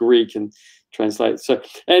in Greek and translate. So,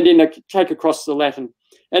 and then I take across the Latin.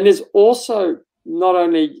 And there's also not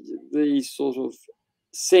only the sort of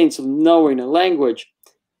sense of knowing a language,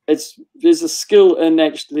 there's a skill in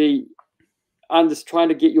actually trying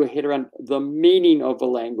to get your head around the meaning of a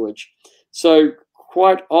language. So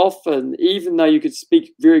quite often, even though you could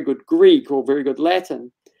speak very good Greek or very good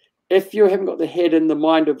Latin, if you haven't got the head and the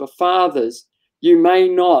mind of the fathers, you may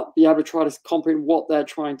not be able to try to comprehend what they're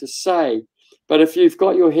trying to say. But if you've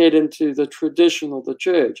got your head into the tradition of the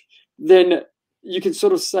church, then you can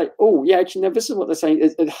sort of say, oh, yeah, actually, now this is what they're saying.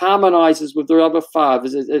 It harmonizes with the other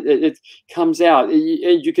fathers. It comes out. And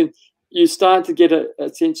you start to get a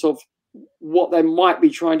sense of what they might be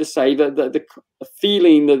trying to say, the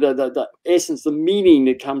feeling, the essence, the meaning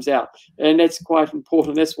that comes out. And that's quite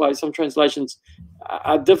important. That's why some translations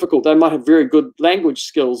are difficult. They might have very good language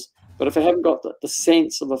skills, but if they haven't got the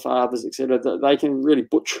sense of the fathers, etc., they can really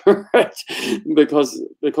butcher it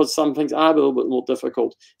because some things are a little bit more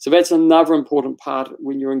difficult. So that's another important part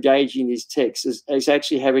when you're engaging these texts, is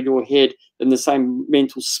actually having your head in the same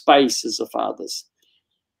mental space as the fathers.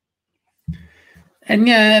 And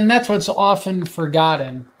yeah, and that's what's often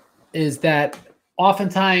forgotten, is that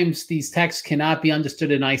oftentimes these texts cannot be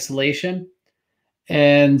understood in isolation.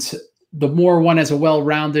 And the more one has a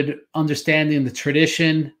well-rounded understanding of the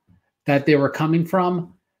tradition that they were coming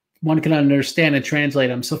from, one can understand and translate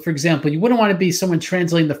them. So, for example, you wouldn't want to be someone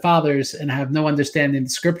translating the fathers and have no understanding of the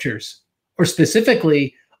scriptures, or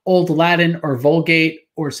specifically Old Latin or Vulgate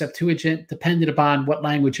or Septuagint, depending upon what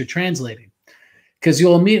language you're translating. Because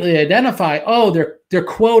you'll immediately identify, oh, they're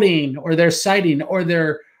quoting, or they're citing, or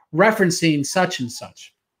they're referencing such and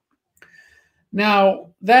such. Now,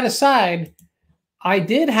 that aside, I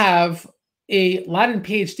did have a Latin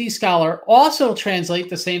PhD scholar also translate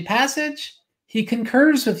the same passage. He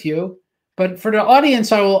concurs with you, but for the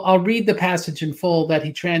audience, I'll read the passage in full that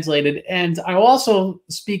he translated, and I'll also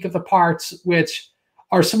speak of the parts which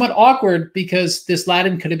are somewhat awkward because this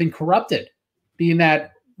Latin could have been corrupted, being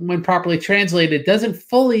that when properly translated, doesn't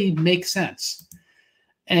fully make sense.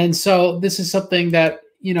 And so this is something that,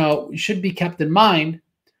 should be kept in mind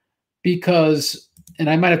because, and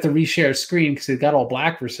I might have to reshare screen because it got all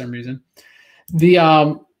black for some reason.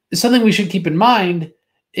 Something we should keep in mind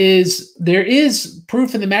is there is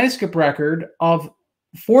proof in the manuscript record of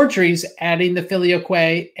forgeries adding the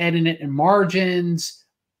Filioque, adding it in margins,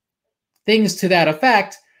 things to that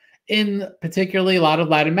effect, in particularly a lot of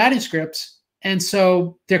Latin manuscripts. And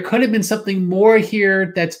so there could have been something more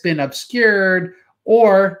here that's been obscured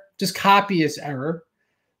or just copyist error,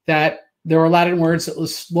 that there were Latin words that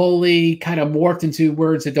was slowly kind of morphed into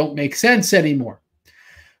words that don't make sense anymore.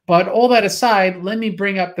 But all that aside, let me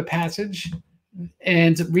bring up the passage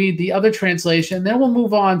and read the other translation. Then we'll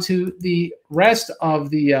move on to the rest of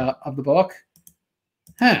the book.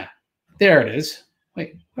 There it is.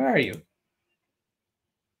 Wait, where are you?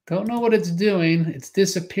 Don't know what it's doing. It's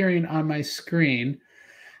disappearing on my screen.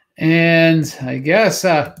 And I guess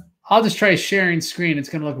I'll just try sharing screen. It's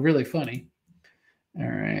going to look really funny. All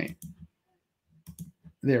right.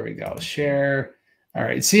 There we go. Share. All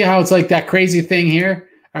right. See how it's like that crazy thing here?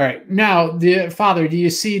 All right. Now, Father, do you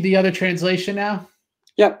see the other translation now?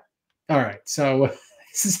 Yep. All right. So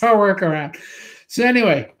this is our workaround. So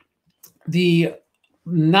anyway, the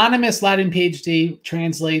anonymous Latin PhD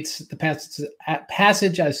translates the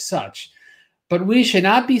passage as such. But we should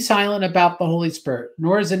not be silent about the Holy Spirit,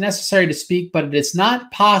 nor is it necessary to speak, but it is not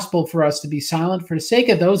possible for us to be silent for the sake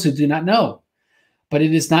of those who do not know. But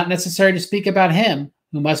it is not necessary to speak about him,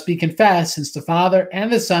 who must be confessed, since the Father and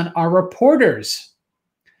the Son are reporters.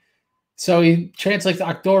 So he translates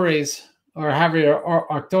actores, or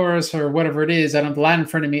actores, or whatever it is. I don't have the Latin in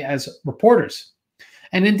front of me, as reporters.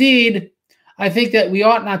 And indeed, I think that we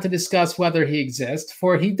ought not to discuss whether he exists,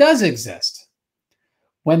 for he does exist.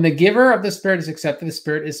 When the giver of the Spirit is accepted, the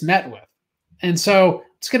Spirit is met with. And so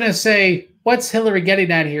it's going to say, what's Hilary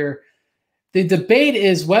getting at here? The debate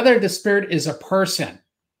is whether the Spirit is a person.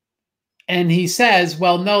 And he says,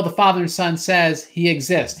 well, no, the Father and Son says he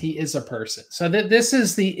exists. He is a person. So this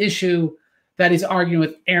is the issue that he's arguing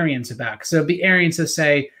with Arians about. So it'd be Arians to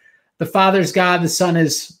say the Father's God, the Son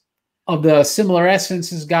is of the similar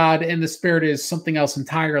essence as God, and the Spirit is something else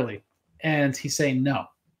entirely. And he's saying no.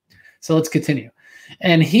 So let's continue.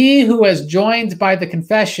 And he who is joined by the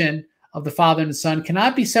confession of the Father and the Son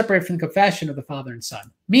cannot be separated from the confession of the Father and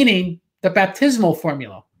Son, meaning the baptismal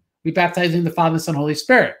formula. We baptize in the Father, Son, Holy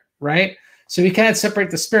Spirit, right? So we cannot separate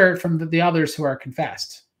the Spirit from the others who are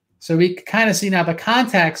confessed. So we kind of see now the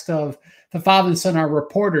context of the Father and Son are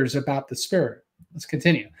reporters about the Spirit. Let's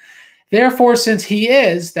continue. Therefore, since he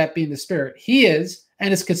is, that being the Spirit, he is,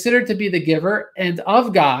 and is considered to be the giver and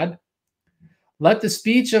of God, let the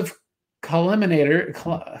speech of Illuminator,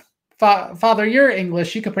 Father, you're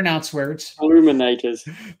English, you can pronounce words. Illuminators.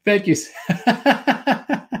 Thank you.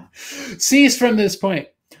 Cease from this point.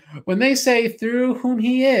 When they say through whom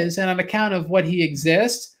he is, and on account of what he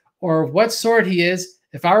exists, or of what sort he is,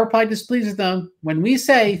 if our reply displeases them, when we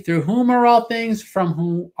say through whom are all things, from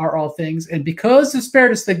whom are all things, and because the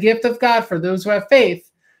Spirit is the gift of God for those who have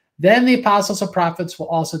faith, then the apostles and prophets will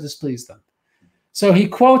also displease them. So he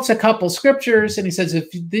quotes a couple scriptures and he says,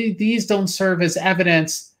 if these don't serve as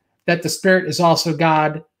evidence that the Spirit is also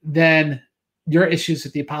God, then your issues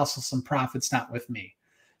with the apostles and prophets, not with me.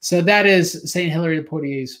 So that is St. Hilary de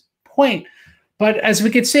Poitiers' point. But as we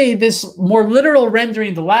could see, this more literal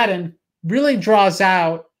rendering the Latin really draws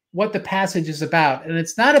out what the passage is about. And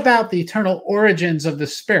it's not about the eternal origins of the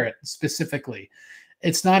Spirit specifically.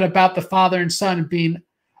 It's not about the Father and Son being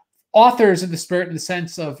authors of the Spirit in the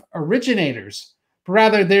sense of originators, but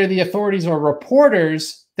rather they're the authorities or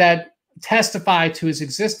reporters that testify to his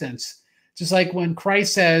existence. Just like when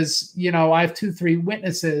Christ says, I have 2, 3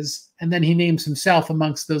 witnesses, and then he names himself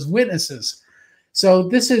amongst those witnesses. So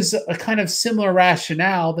this is a kind of similar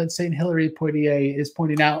rationale that St. Hilary de Poitiers is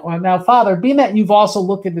pointing out. Well, now, Father, being that you've also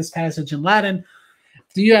looked at this passage in Latin,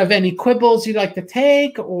 do you have any quibbles you'd like to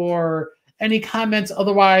take, or any comments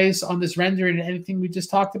otherwise on this rendering and anything we just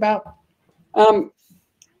talked about? Well,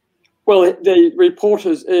 the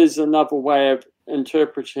reporters is another way of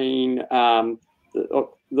interpreting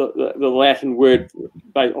the Latin word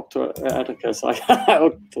by Octoaticus.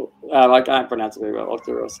 I can't pronounce it very well,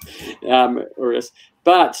 Octorus.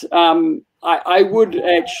 But I would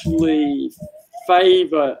actually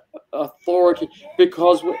favor authority,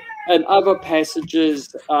 because in other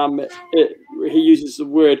passages he uses the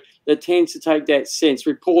word that tends to take that sense.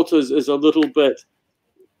 Reporters is a little bit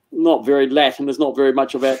not very Latin. There's not very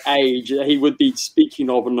much about age. He would be speaking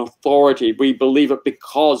of an authority. We believe it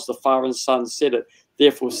because the Father and Son said it.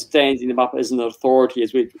 therefore standing them up as an authority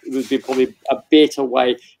would be probably a better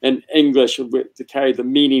way in English to carry the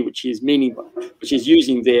meaning which he's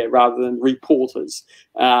using there, rather than reporters.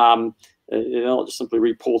 Not just simply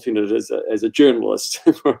reporting it as a journalist,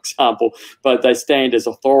 for example, but they stand as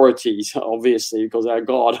authorities, obviously, because they're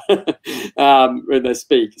God when they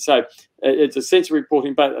speak. So it's a sense of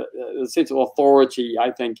reporting, but a sense of authority, I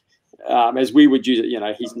think, as we would use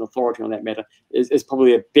it, he's an authority on that matter, is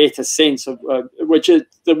probably a better sense of which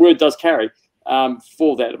the word does carry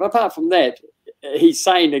for that. But apart from that, he's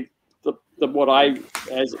saying what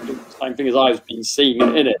as the same thing as I've been seeing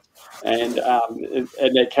in it, and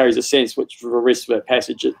that carries a sense which for the rest of that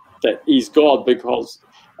passage that is God, because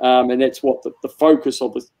and that's what the focus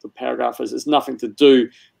of the paragraph is. It's nothing to do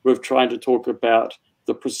with trying to talk about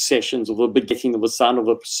the processions or the begetting of the Son or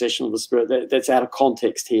the procession of the Spirit. That's out of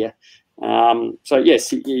context here. So yes,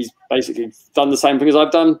 he's basically done the same thing as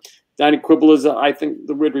I've done. The only quibble is that I think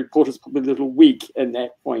the word report is probably a little weak in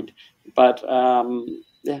that point, but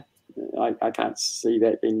yeah, I can't see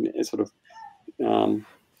that being sort of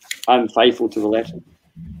unfaithful to the Latin.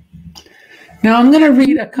 Now I'm going to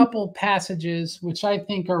read a couple passages which I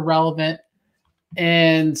think are relevant,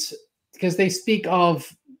 and because they speak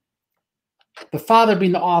of the Father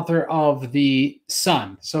being the author of the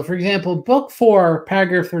Son. So, for example, Book 4,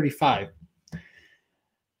 paragraph 35.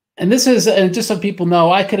 And this is, and just so people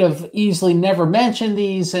know, I could have easily never mentioned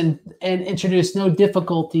these and introduced no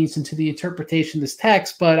difficulties into the interpretation of this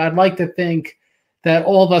text, but I'd like to think that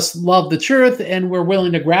all of us love the truth and we're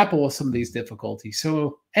willing to grapple with some of these difficulties.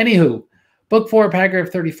 So, anywho, Book 4, paragraph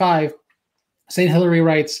 35, St. Hilary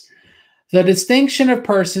writes, "The distinction of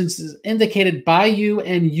persons is indicated by you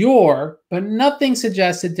and your, but nothing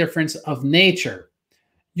suggests a difference of nature.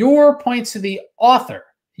 Your points to the author,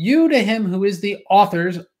 you to him who is the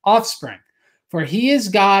author's offspring. For he is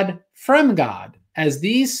God from God, as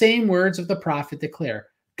these same words of the prophet declare.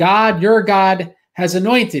 God, your God, has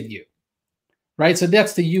anointed you." Right? So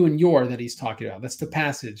that's the you and your that he's talking about. That's the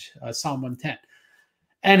passage, Psalm 110.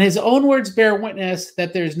 "And his own words bear witness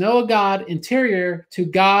that there's no God interior to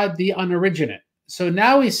God the unoriginate." So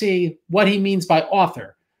now we see what he means by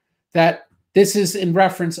author, that this is in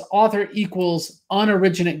reference, author equals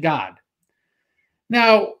unoriginate God.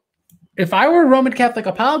 Now, if I were a Roman Catholic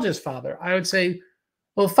apologist, Father, I would say,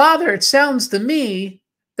 well, Father, it sounds to me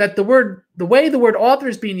that the way the word author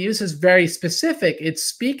is being used is very specific. It's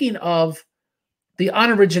speaking of the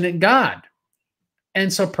unoriginate God.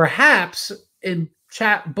 And so perhaps in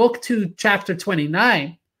Book 2, chapter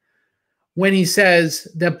 29, when he says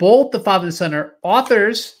that both the Father and the Son are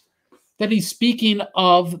authors, that he's speaking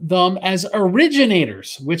of them as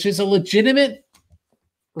originators, which is a legitimate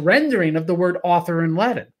rendering of the word author in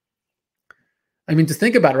Latin. I mean, to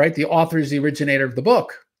think about it, right? The author is the originator of the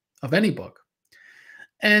book, of any book.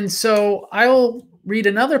 And so I'll read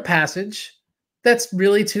another passage that's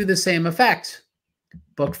really to the same effect.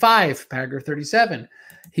 Book 5, paragraph 37.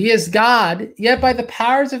 "He is God, yet by the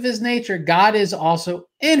powers of his nature, God is also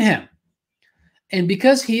in him. And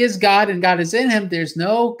because he is God and God is in him, there's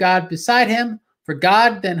no God beside him. For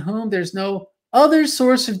God, than whom there's no other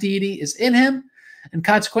source of deity, is in him. And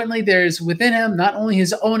consequently, there is within him not only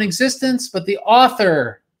his own existence, but the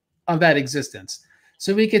author of that existence."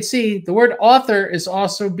 So we could see the word author is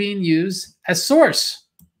also being used as source.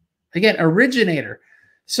 Again, originator.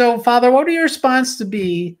 So, Father, what would your response to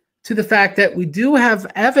be to the fact that we do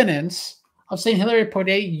have evidence of St. Hilary of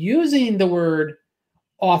Poitiers using the word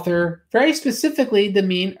author very specifically to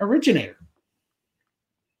mean originator?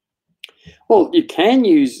 Well, you can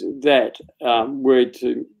use that word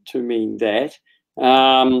to mean that.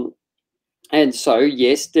 And so,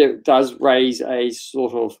 yes, there does raise a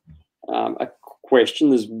sort of a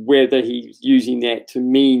question as whether he's using that to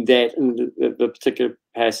mean that in the particular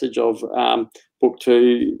passage of Book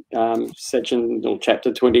 2, section or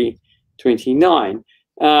chapter 29.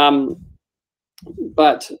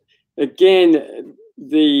 But again,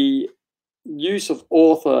 the use of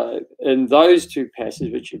author in those two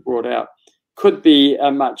passages which you brought out could be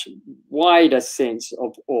a much wider sense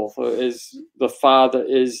of author, as the Father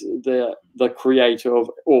is the creator of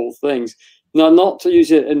all things. Now, not to use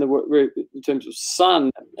it in terms of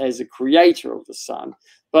Son as a creator of the Son,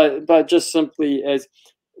 but just simply as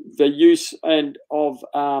the use of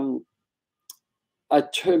a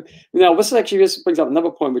term. Now, this brings up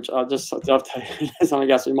another point, which I'll just something else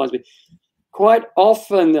that reminds me. Quite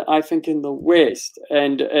often, I think in the West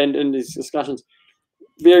and in these discussions,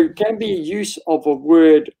 there can be use of a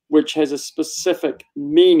word which has a specific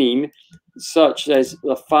meaning, such as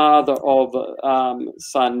the father of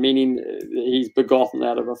Son, meaning he's begotten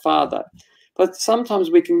out of a father. But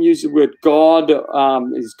sometimes we can use the word God,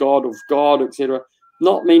 is God of God, etc.,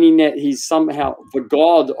 not meaning that he's somehow the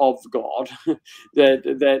God of God,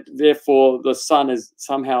 that therefore the Son is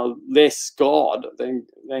somehow less God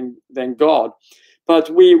than God. But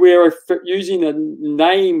we're using the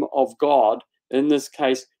name of God in this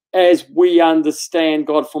case as we understand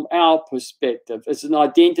God from our perspective. It's an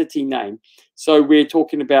identity name. So we're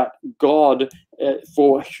talking about God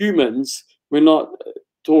for humans. We're not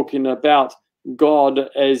talking about God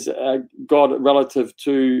as God relative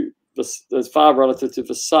to as far relative to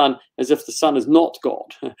the Son, as if the Son is not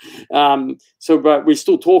God. But we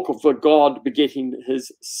still talk of the God begetting his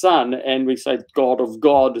Son, and we say God of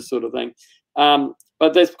God sort of thing.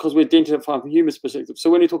 But that's because we identify from human perspective. So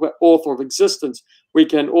when we talk about author of existence, we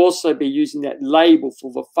can also be using that label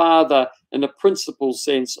for the Father in a principal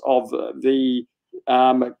sense of the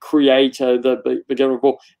creator, the beginner of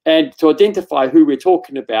all, and to identify who we're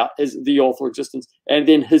talking about as the author of existence, and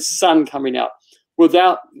then his Son coming out,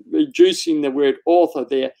 without reducing the word author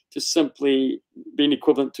there to simply being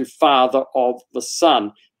equivalent to father of the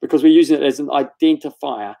Son, because we're using it as an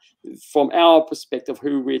identifier from our perspective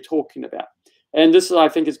who we're talking about. And this, I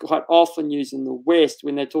think, is quite often used in the West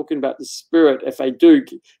when they're talking about the Spirit. If they do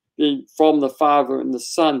from the Father and the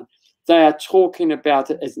Son, they are talking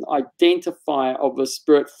about it as an identifier of the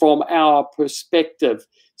Spirit from our perspective.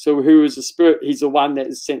 So who is the Spirit? He's the one that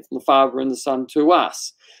is sent from the Father and the Son to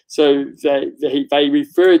us. So they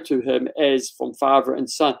refer to him as from Father and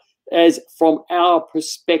Son, as from our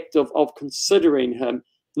perspective of considering him,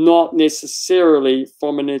 not necessarily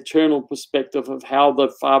from an eternal perspective of how the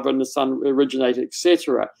Father and the Son originated,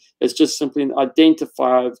 etc. It's just simply an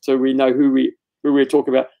identifier so we know who we're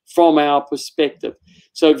talking about from our perspective.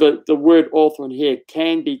 So the word author in here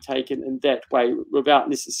can be taken in that way without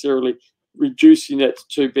necessarily reducing it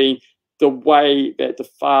to being the way that the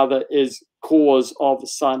Father is cause of the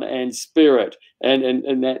Son and Spirit, and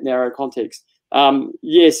in that narrow context.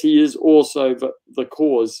 Yes, he is also the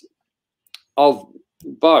cause of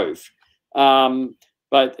both,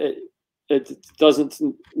 but it doesn't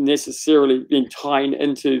necessarily mean tying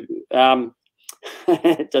into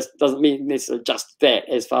it just doesn't mean necessarily just that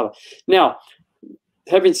as Father. Now,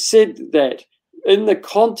 having said that, in the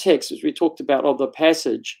context as we talked about of the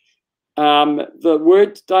passage, the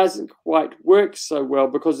word doesn't quite work so well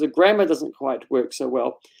because the grammar doesn't quite work so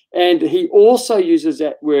well. And he also uses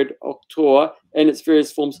that word auteur in its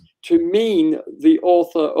various forms to mean the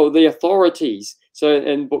author or the authorities. So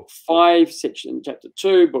in book 5, chapter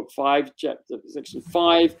 2, book 5, section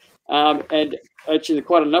 5, and actually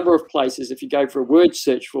quite a number of places, if you go for a word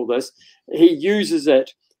search for this, he uses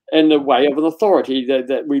it in the way of an authority,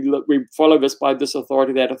 that we follow this by this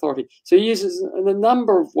authority, that authority. So he uses it in a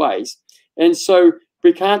number of ways. And so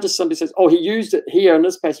we can't just simply say, oh, he used it here in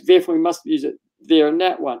this passage, therefore we must use it there in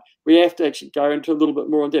that one. We have to actually go into a little bit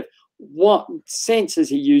more in depth. What sense is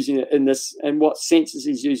he using it in this, and what sense is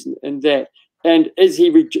he using it in that? And is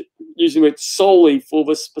he using it solely for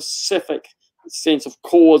the specific sense of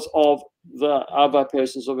cause of the other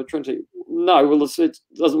persons of the Trinity? No, well, it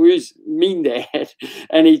doesn't mean that.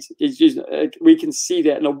 And he's using, we can see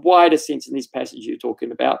that in a wider sense in these passages you're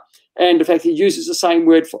talking about. And in fact, he uses the same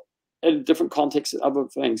word for in a different context and other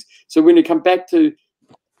things. So when we come back to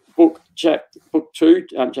book 2,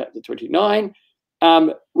 chapter 29,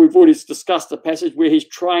 we've already discussed a passage where he's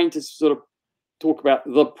trying to sort of talk about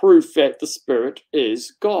the proof that the Spirit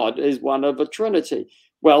is God, is one of a Trinity.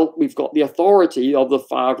 Well, we've got the authority of the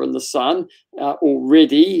Father and the Son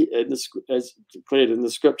already, as declared in the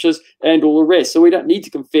Scriptures, and all the rest. So we don't need to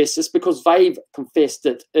confess this because they've confessed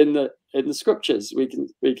it in the Scriptures. We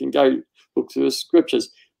can go look to the Scriptures,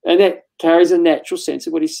 and that carries a natural sense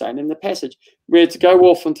of what he's saying in the passage. We're to go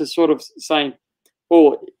off into sort of saying,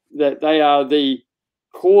 oh, that they are the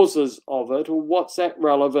causes of it, or what's that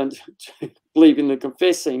relevant to believing and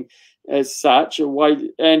confessing as such a way?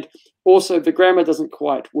 And also the grammar doesn't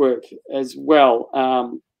quite work as well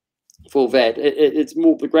for that. It's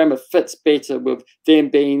more, the grammar fits better with them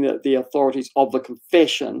being the authorities of the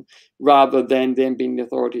confession rather than them being the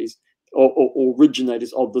authorities or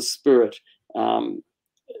originators of the Spirit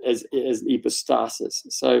as hypostasis.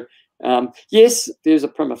 So yes, there's a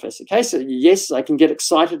prima facie case. Yes, I can get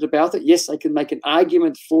excited about it. Yes, I can make an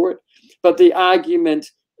argument for it. But the argument,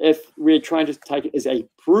 if we're trying to take it as a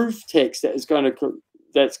proof text that's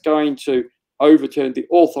going to overturn the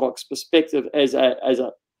Orthodox perspective as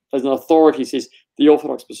an authority says the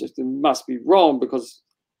Orthodox perspective must be wrong because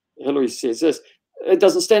Hilary says this, it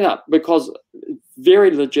doesn't stand up, because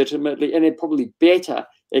very legitimately, and probably better,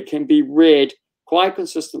 it can be read quite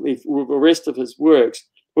consistently with the rest of his works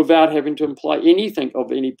without having to imply anything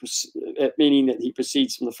of any meaning that he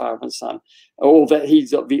proceeds from the Father and Son, or that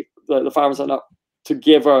he's the Father and Son are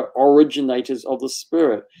together originators of the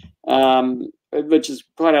Spirit, which is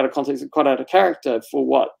quite out of context and quite out of character for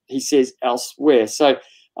what he says elsewhere. So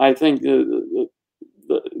I think the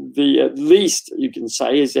at least you can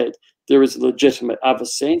say is that there is a legitimate other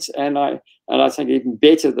sense, and I think even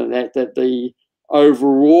better than that, that the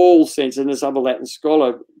overall sense, and this other Latin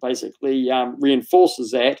scholar basically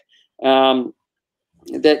reinforces that,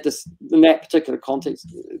 that this, in that particular context,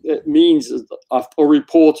 it means a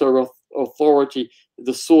reporter of authority,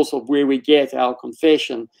 the source of where we get our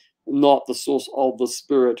confession, not the source of the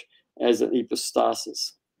Spirit as an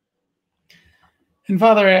hypostasis. And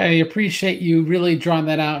Father, I appreciate you really drawing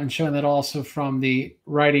that out and showing that also from the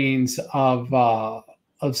writings of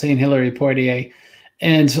Saint Hilary Poitiers.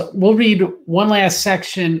 And we'll read one last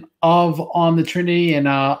section of On the Trinity, and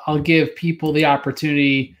I'll give people the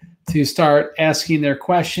opportunity to start asking their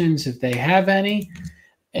questions if they have any.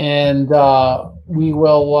 And we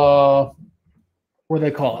will, what do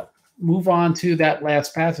they call it? Move on to that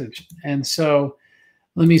last passage. And so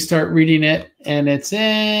let me start reading it. And it's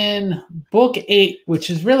in Book 8, which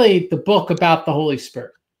is really the book about the Holy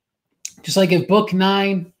Spirit. Just like if Book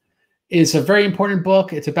 9 is a very important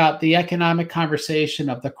book, it's about the economic conversation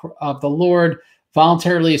of the Lord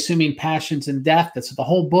voluntarily assuming passions and death. That's what the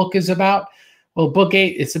whole book is about. Well, Book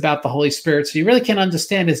 8 is about the Holy Spirit. So you really can't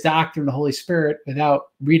understand his doctrine, the Holy Spirit, without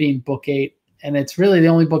reading Book 8. And it's really the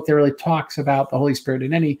only book that really talks about the Holy Spirit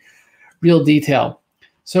in any real detail.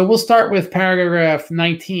 So we'll start with paragraph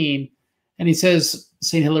 19. And he says,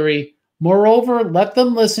 St. Hilary, moreover, let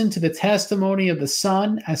them listen to the testimony of the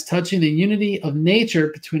Son as touching the unity of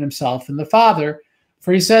nature between himself and the Father.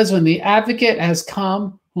 For he says, when the advocate has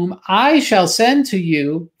come, whom I shall send to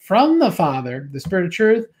you from the Father, the Spirit of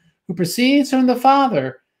truth, who proceeds from the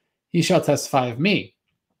Father, he shall testify of me.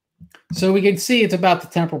 So we can see it's about the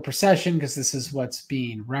temporal procession, because this is what's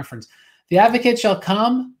being referenced. The advocate shall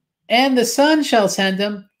come, and the Son shall send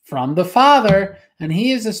him from the Father, and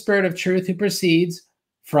he is the Spirit of truth who proceeds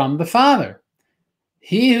from the Father.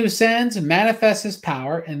 He who sends manifests his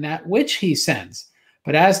power in that which he sends.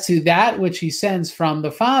 But as to that which he sends from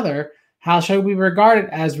the Father, how shall we regard it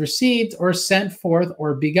as received or sent forth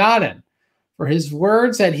or begotten? For his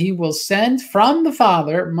words that he will send from the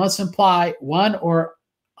Father must imply one or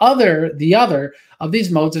the other of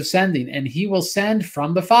these modes of sending, and he will send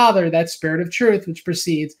from the Father that Spirit of truth which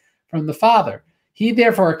proceeds from the Father. He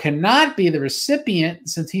therefore cannot be the recipient,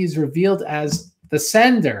 since he is revealed as the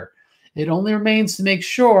sender. It only remains to make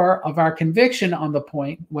sure of our conviction on the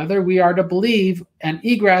point whether we are to believe an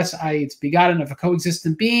egress, i.e. it's begotten of a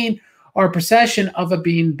coexistent being, or a procession of a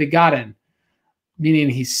being begotten, meaning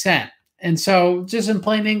he's sent. And so just in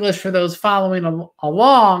plain English for those following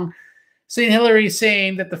along, St. Hilary is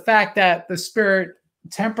saying that the fact that the Spirit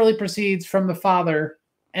temporally proceeds from the Father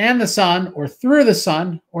and the Son, or through the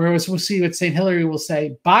Son, or as we'll see what St. Hilary will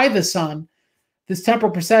say, by the Son, this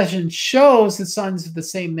temporal procession shows the Son's of the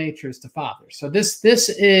same nature as the Father. So this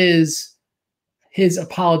is his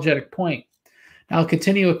apologetic point. Now I'll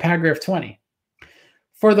continue with paragraph 20.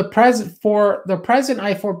 For the present,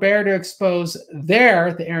 I forbear to expose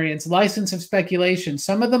the Arians' license of speculation,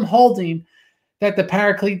 some of them holding that the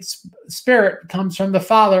Paraclete Spirit comes from the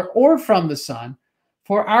Father or from the Son,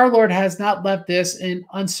 for our Lord has not left this in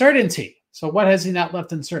uncertainty. So what has he not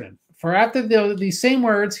left uncertain? For after these same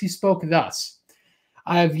words, he spoke thus,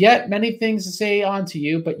 I have yet many things to say unto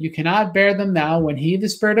you, but you cannot bear them now. When he, the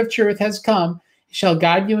Spirit of truth, has come, he shall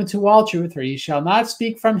guide you into all truth, for he shall not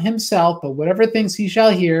speak from himself, but whatever things he shall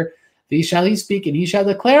hear, these shall he speak, and he shall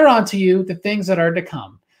declare unto you the things that are to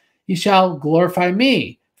come. He shall glorify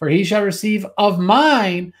me, for he shall receive of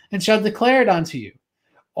mine, and shall declare it unto you.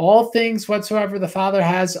 All things whatsoever the Father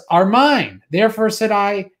has are mine. Therefore said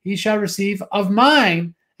I, he shall receive of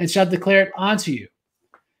mine, and shall declare it unto you.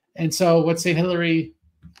 And so what St. Hilary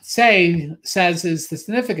says is the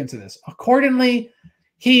significance of this. Accordingly,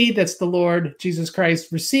 he, that's the Lord Jesus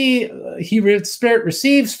Christ, the Spirit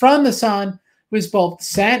receives from the Son, who is both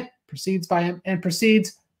sent, proceeds by him, and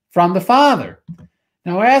proceeds from the Father.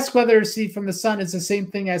 Now I ask whether to receive from the Son is the same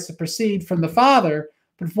thing as to proceed from the Father,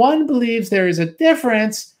 but if one believes there is a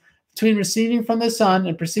difference between receiving from the Son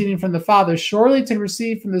and proceeding from the Father, surely to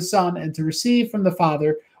receive from the Son and to receive from the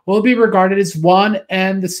Father will be regarded as one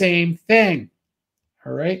and the same thing.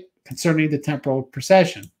 All right, concerning the temporal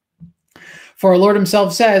procession. For our Lord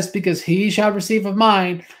himself says, because he shall receive of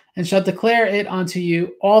mine and shall declare it unto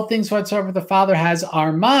you, all things whatsoever the Father has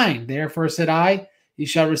are mine. Therefore said I, he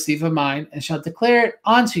shall receive of mine and shall declare it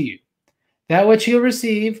unto you. That which he'll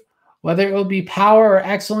receive, Whether it will be power or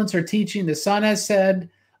excellence or teaching, the Son has said,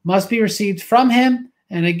 must be received from him.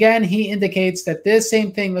 And again, he indicates that this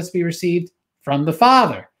same thing must be received from the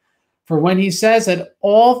Father. For when he says that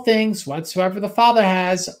all things whatsoever the Father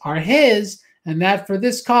has are his, and that for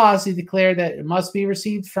this cause he declared that it must be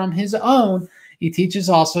received from his own, he teaches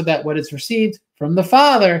also that what is received from the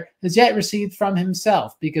Father is yet received from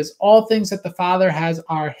himself, because all things that the Father has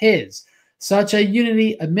are his. Such a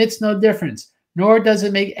unity admits no difference, nor does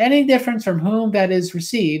it make any difference from whom that is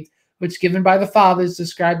received, which given by the Father is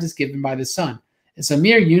described as given by the Son. It's a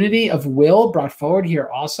mere unity of will brought forward here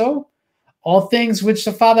also. All things which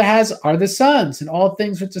the Father has are the Son's, and all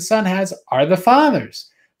things which the Son has are the Father's.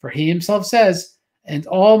 For he himself says, and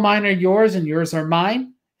all mine are yours, and yours are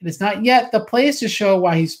mine. It is not yet the place to show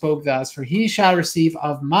why he spoke thus, for he shall receive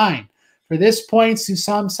of mine. For this points to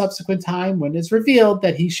some subsequent time when it is revealed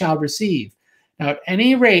that he shall receive. Now, at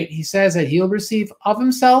any rate, he says that he'll receive of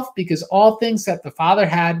himself, because all things that the Father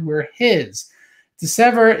had were his. To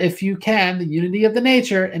sever, if you can, the unity of the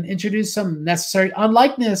nature and introduce some necessary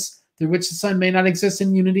unlikeness through which the Son may not exist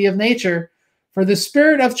in unity of nature. For the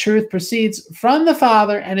Spirit of truth proceeds from the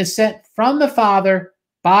Father and is sent from the Father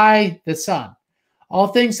by the Son. All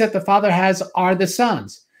things that the Father has are the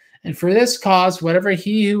Son's. And for this cause, whatever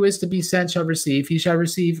he who is to be sent shall receive, he shall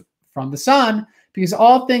receive from the Son, because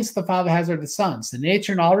all things that the Father has are the Son's. The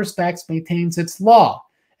nature in all respects maintains its law.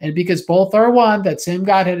 And because both are one, that same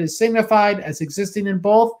Godhead is signified as existing in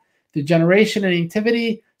both through generation and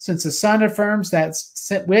activity, since the Son affirms that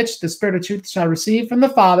which the Spirit of truth shall receive from the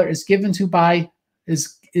Father is given to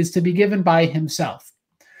be given by himself.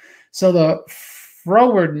 So the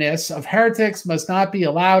frowardness of heretics must not be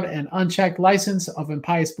allowed, an unchecked license of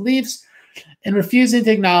impious beliefs, in refusing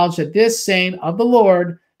to acknowledge that this saying of the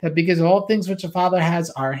Lord, that because all things which the Father has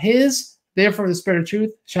are his, therefore the Spirit of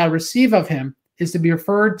truth shall receive of him, is to be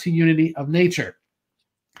referred to unity of nature.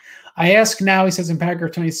 I ask now, he says in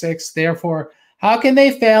paragraph 26, therefore, how can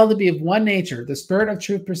they fail to be of one nature? The Spirit of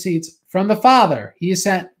truth proceeds from the Father. He is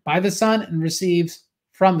sent by the Son and receives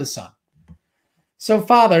from the Son. So,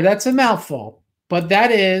 Father, that's a mouthful, but that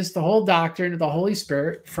is the whole doctrine of the Holy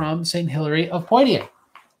Spirit from St. Hilary of Poitiers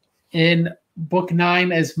in book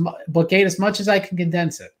 9, book 8, as much as I can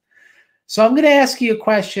condense it. So I'm going to ask you a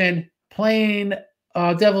question, plain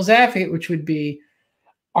devil's advocate, which would be,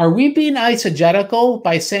 are we being eisegetical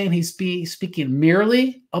by saying he's speaking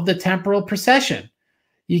merely of the temporal procession?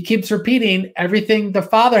 He keeps repeating everything the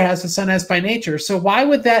Father has, the Son has by nature. So why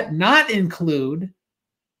would that not include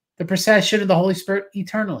the procession of the Holy Spirit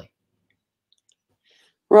eternally?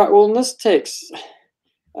 Right. Well, in this text,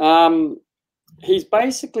 he's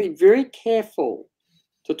basically very careful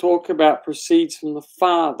to talk about proceeds from the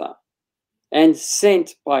Father and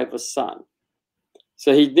sent by the Son.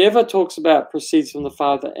 So he never talks about proceeds from the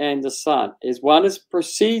Father and the Son. One is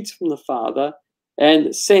proceeds from the Father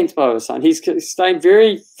and sent by the Son. He's staying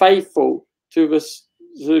very faithful to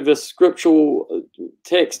the scriptural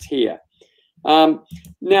text here.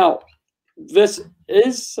 Now, this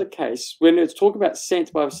is the case when it's talking about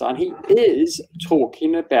sent by the Son. He is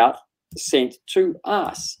talking about sent to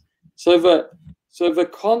us. So the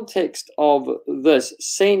context of this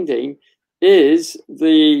sending is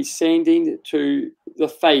the sending to the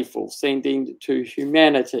faithful, sending to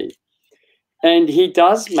humanity. And he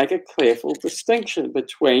does make a careful distinction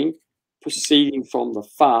between proceeding from the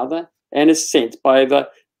Father and is sent from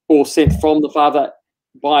the Father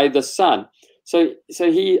by the Son. So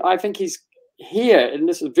I think he's here, and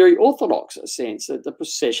this is a very orthodox sense, that the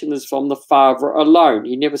procession is from the Father alone.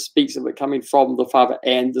 He never speaks of it coming from the Father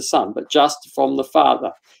and the Son, but just from the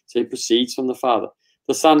Father. So he proceeds from the Father.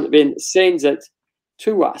 The Son then sends it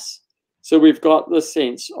to us. So we've got the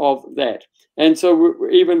sense of that. And so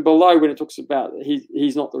even below, when it talks about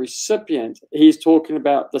he's not the recipient, he's talking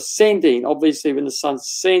about the sending. Obviously, when the Son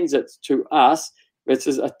sends it to us, this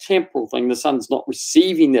is a temporal thing. The Son's not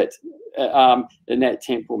receiving it in that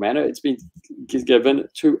temporal manner. It's been given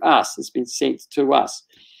to us. It's been sent to us.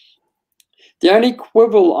 The only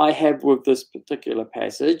quibble I have with this particular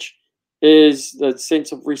passage is the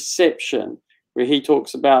sense of reception, where he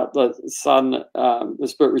talks about the Son, the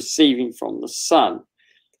Spirit receiving from the Son.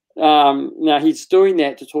 Now, he's doing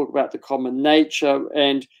that to talk about the common nature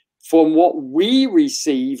and from what we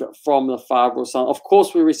receive from the Father or Son. Of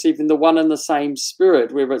course, we're receiving the one and the same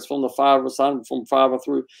Spirit, whether it's from the Father or Son, from Father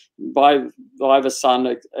through by the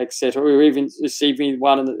Son, etc. We're even receiving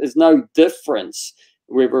one, and there's no difference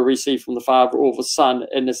whether we receive from the Father or the Son,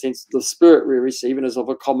 in the sense the Spirit we're receiving is of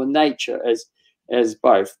a common nature as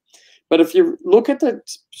both. But if you look at the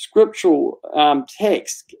scriptural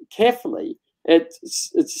text carefully, it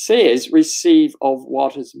says, receive of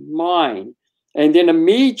what is mine. And then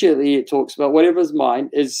immediately it talks about whatever is mine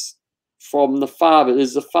is from the Father,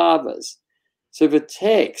 is the Father's. So the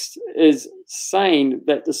text is saying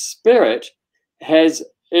that the Spirit has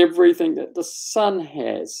everything that the Son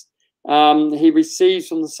has. He receives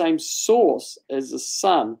from the same source as the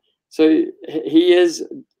Son. So he is,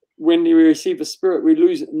 when we receive the Spirit, we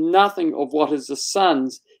lose nothing of what is the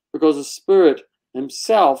Son's, because the Spirit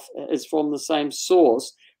himself is from the same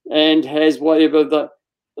source and has whatever the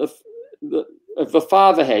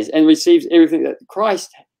Father has, and receives everything that Christ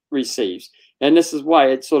receives. And this is why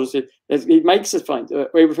it sort of says, it makes us find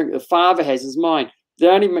everything the Father has is mine. The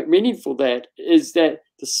only meaning for that is that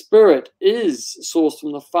the Spirit is sourced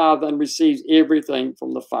from the Father and receives everything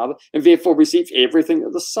from the Father, and therefore receives everything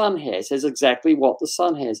that the Son has exactly what the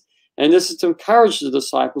Son has. And this is to encourage the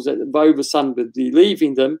disciples that though the Son would be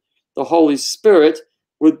leaving them, the Holy Spirit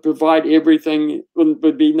would provide everything,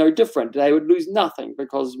 would be no different. They would lose nothing,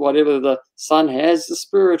 because whatever the Son has, the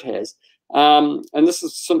Spirit has. And this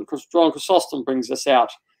is St. John Chrysostom brings this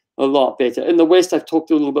out a lot better. In the West, I've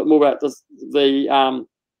talked a little bit more about the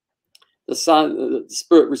Son, the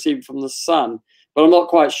Spirit received from the Son, but I'm not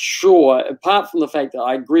quite sure. Apart from the fact that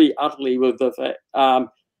I agree utterly with the fact,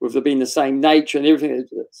 with it being the same nature and everything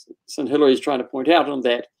that St. Hilary is trying to point out on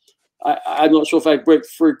that, I'm not sure if I've worked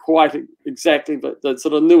through quite exactly, but the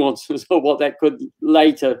sort of nuances of what that could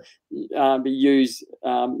later be used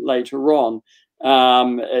later on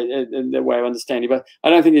in the way of understanding. But I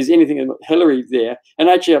don't think there's anything in Hilary there. And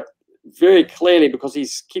actually, very clearly, because he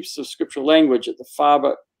keeps the scriptural language that the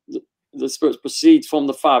Father, the Spirit proceeds from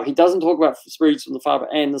the Father. He doesn't talk about spirits from the Father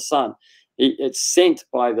and the Son. It's sent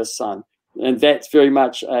by the Son. And that's very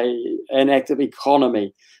much an act of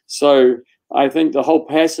economy. So I think the whole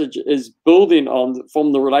passage is building on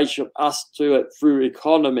from the relation of us to it through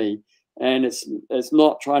economy, and it's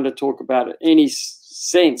not trying to talk about any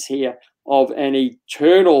sense here of an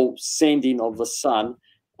eternal sending of the Son.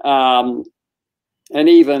 And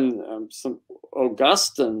even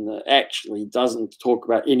Augustine actually doesn't talk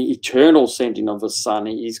about any eternal sending of the Son.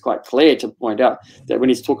 He's quite clear to point out that when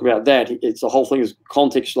he's talking about that, it's the whole thing is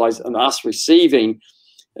contextualized and us receiving.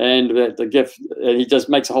 And that the gift, and he just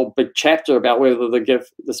makes a whole big chapter about whether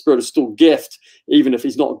the Spirit is still gift, even if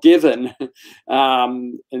he's not given.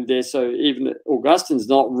 And there, so even Augustine's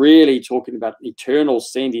not really talking about eternal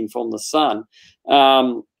sending from the Son.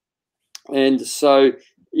 And so,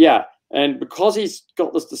 yeah, and because he's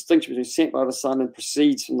got this distinction between sent by the Son and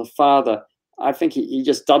proceeds from the Father, I think he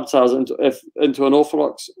just dovetails into an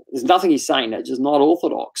Orthodox. There's nothing he's saying that's just not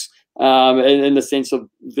Orthodox, in the sense of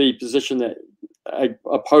the position that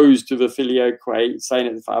opposed to the Filioquist,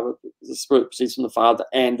 saying that the Spirit proceeds from the Father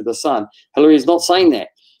and the Son. Hilary is not saying that.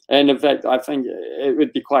 And in fact, I think it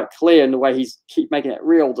would be quite clear in the way he's keep making that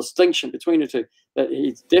real distinction between the two, that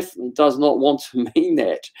he definitely does not want to mean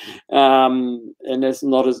that. And that's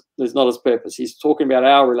not his purpose. He's talking about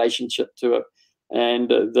our relationship to it,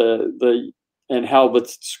 and and how the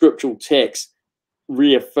scriptural text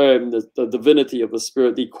reaffirm the divinity of the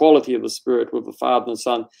Spirit, the equality of the Spirit with the Father and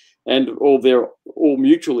Son, and all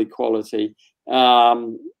mutual equality.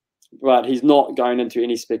 But he's not going into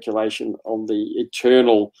any speculation on the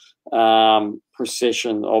eternal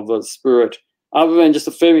procession of the Spirit, other than just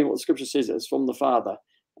affirming what the Scripture says is from the Father.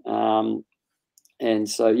 And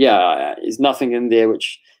so, yeah, there's nothing in there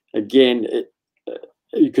which, again,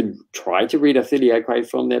 you could try to read a Filioquist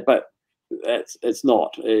from there, but it's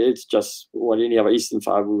not. It's just what any other Eastern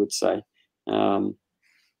Father would say. Yeah,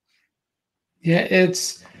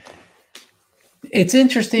 it's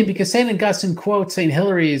interesting because St. Augustine quotes St.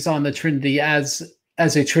 Hilary's on the Trinity as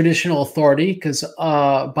a traditional authority, because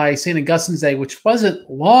by St. Augustine's day, which wasn't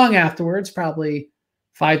long afterwards, probably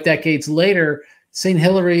 5 decades later, St.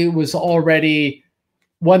 Hilary was already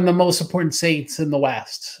one of the most important saints in the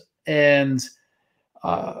West. And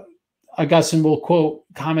Augustine will quote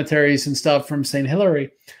commentaries and stuff from St.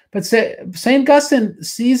 Hilary. But St. Augustine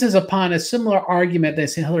seizes upon a similar argument that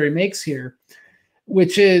St. Hilary makes here,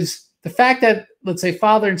 which is the fact that, let's say,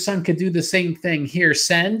 Father and Son could do the same thing here,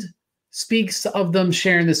 send, speaks of them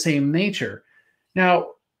sharing the same nature. Now,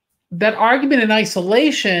 that argument in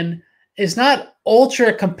isolation is not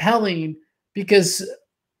ultra compelling, because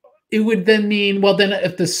it would then mean, well, then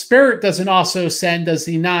if the Spirit doesn't also send, does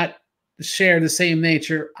he not share the same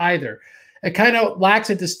nature either? It kind of lacks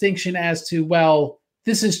a distinction as to, well,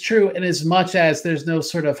 this is true in as much as there's no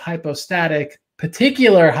sort of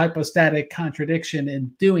particular hypostatic contradiction in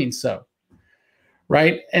doing so,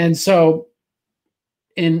 right? And so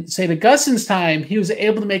in St. Augustine's time, he was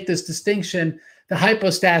able to make this distinction, the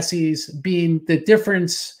hypostases being the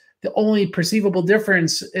difference the only perceivable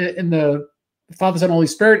difference in the Father, Son, Holy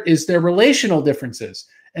Spirit is their relational differences.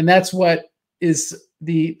 And that's what is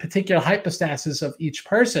the particular hypostasis of each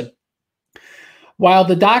person. While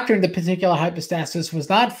the doctrine of the particular hypostasis was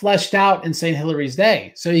not fleshed out in St. Hilary's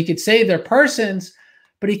day. So you could say they're persons,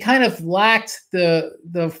 but he kind of lacked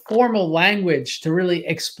the formal language to really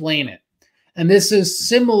explain it. And this is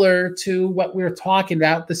similar to what we were talking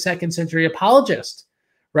about, the 2nd century apologist,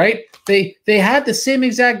 right? They had the same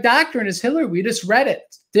exact doctrine as Hilary. We just read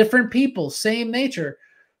it. Different people, same nature.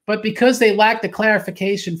 But because they lacked the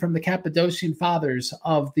clarification from the Cappadocian fathers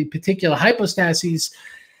of the particular hypostases,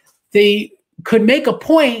 they could make a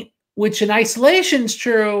point, which in isolation is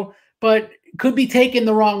true, but could be taken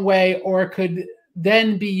the wrong way, or could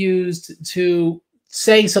then be used to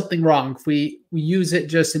say something wrong if we use it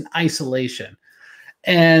just in isolation.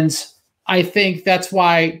 And I think that's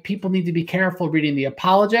why people need to be careful reading the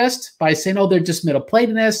Apologist by saying, oh, they're just Middle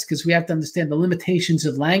Platonists, because we have to understand the limitations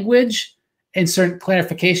of language, and certain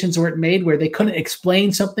clarifications weren't made where they couldn't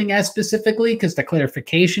explain something as specifically because the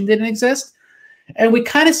clarification didn't exist. And we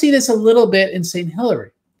kind of see this a little bit in St.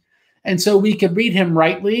 Hilary. And so we could read him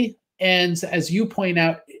rightly. And as you point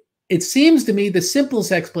out, it seems to me the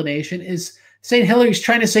simplest explanation is St. Hilary's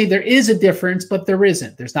trying to say there is a difference, but there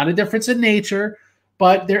isn't. There's not a difference in nature,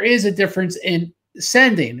 but there is a difference in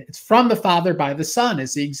sending. It's from the Father by the Son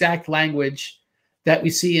is the exact language that we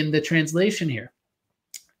see in the translation here.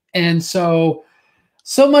 And so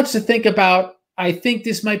much to think about. I think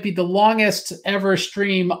this might be the longest ever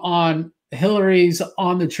stream on Hilary's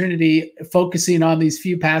on the Trinity, focusing on these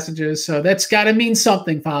few passages. So that's got to mean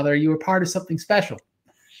something, Father. You were part of something special.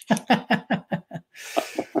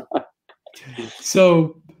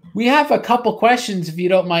 So we have a couple questions, if you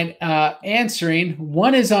don't mind answering.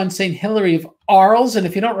 One is on St. Hilary of Arles. And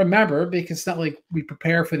if you don't remember, because it's not like we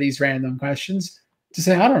prepare for these random questions, to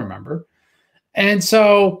say, I don't remember. And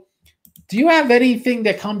so do you have anything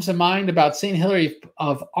that comes to mind about St. Hilary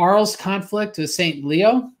of Arles' conflict with St.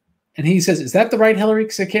 Leo? And he says, is that the right Hilary?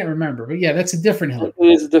 Because I can't remember. But yeah, that's a different Hilary. It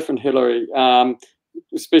is a different Hilary,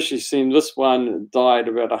 especially seeing this one died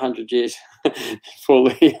about 100 years before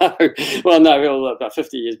Leo. Well, no, about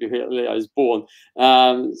 50 years before Leo was born.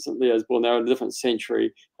 So Leo's born there in a different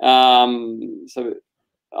century. But on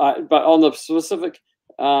the specific,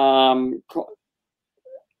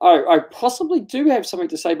 I possibly do have something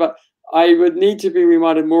to say, but I would need to be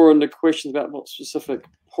reminded more on the questions about what specific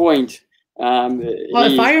point. Well,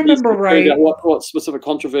 if I remember right, what specific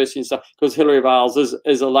controversy and stuff, because Hilary of Arles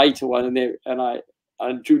is a later one, and I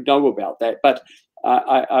do know about that, but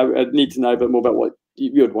I would need to know a bit more about what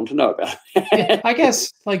you would want to know about. Yeah, I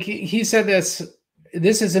guess, like he said this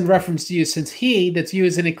is in reference to you, since that's you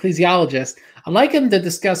as an ecclesiologist. I'd like him to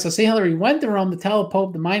discuss. So St. Hilary went to Rome to tell the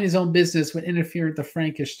Pope to mind his own business when interfering with the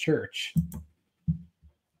Frankish Church.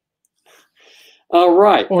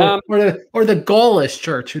 Right. Or the Gaulish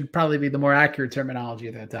Church would probably be the more accurate terminology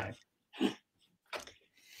at that time.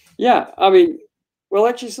 Yeah, I mean, well,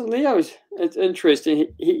 actually, St. Leo's, it's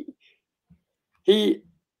interesting. He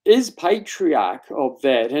is patriarch of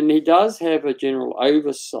that, and he does have a general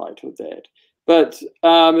oversight of that. But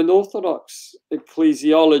in Orthodox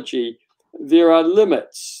ecclesiology, there are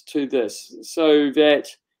limits to this, so that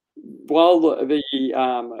while the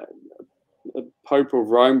Pope of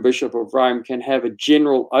Rome, Bishop of Rome, can have a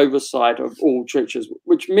general oversight of all churches,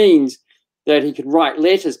 which means that he can write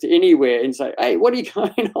letters to anywhere and say, hey, what are you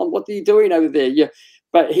going on? What are you doing over there? Yeah.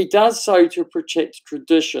 But he does so to protect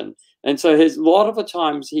tradition. And so a lot of the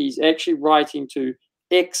times he's actually writing to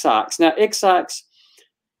exarchs. Now, exarchs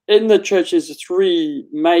in the church, there's 3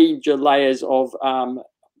 major layers of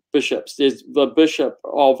bishops. There's the bishop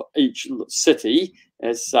of each city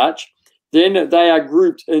as such. Then they are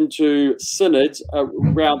grouped into synods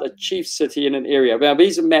around a chief city in an area. Now,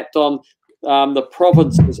 these are mapped on the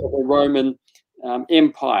provinces of the Roman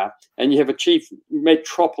Empire. And you have a chief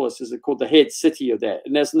metropolis, as it's called, the head city of that.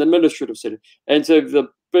 And that's an administrative city. And so the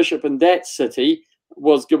bishop in that city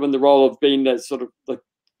was given the role of being that sort of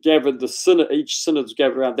each synod was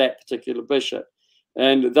gathered around that particular bishop.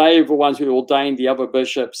 And they were the ones who ordained the other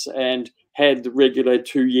bishops and had the regular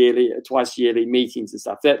twice yearly meetings and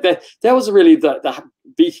stuff. That was really the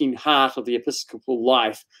beating heart of the episcopal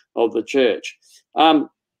life of the church. And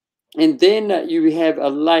then you have a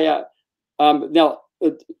layer. Now,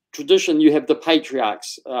 tradition, you have the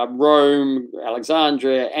patriarchs: Rome,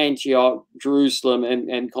 Alexandria, Antioch, Jerusalem,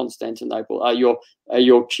 and Constantinople are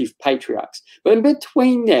your chief patriarchs. But in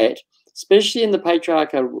between that, especially in the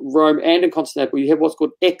Patriarch of Rome and in Constantinople, you have what's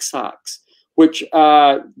called exarchs, which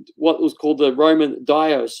are what was called the Roman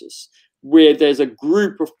diocese. where there's a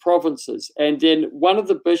group of provinces, and then one of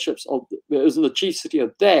the bishops that was in the chief city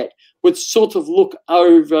of that would sort of look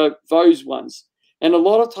over those ones. And a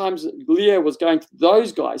lot of times Leo was going to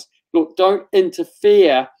those guys, look, don't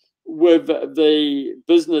interfere with the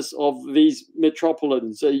business of these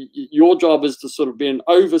metropolitans. Your job is to sort of be an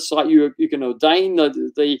oversight. You can ordain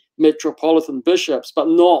the metropolitan bishops, but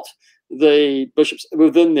not the bishops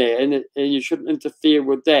within there, and you shouldn't interfere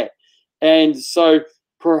with that. And so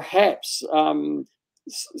perhaps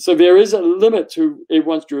so there is a limit to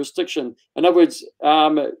everyone's jurisdiction. In other words,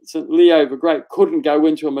 St. Leo the Great couldn't go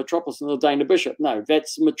into a metropolis and ordain a bishop. No,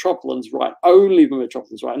 that's the metropolitan's right, only the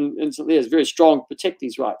metropolitan's right. And St. Leo is very strong to protect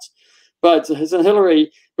these rights. But St.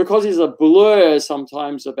 Hilary, because he's a blur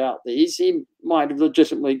sometimes about these, he might have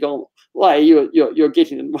legitimately gone, well, you're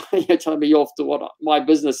telling me off to what my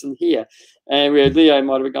business in here. And where Leo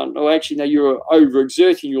might have gone, oh, actually, no, you're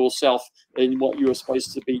overexerting yourself in what you were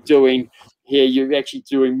supposed to be doing here. You're actually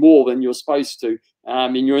doing more than you're supposed to,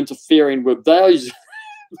 and you're interfering with those.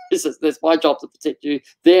 That's my job, to protect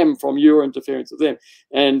them from your interference with them.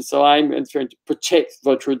 And so I'm interfering to protect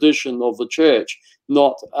the tradition of the church,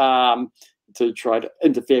 not to try to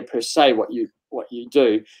interfere per se what you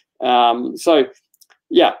do. So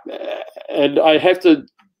yeah, and I have to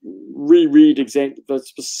reread the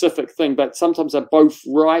specific thing, but sometimes they're both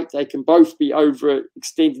right. They can both be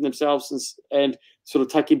overextending themselves and sort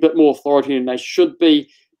of taking a bit more authority than they should be,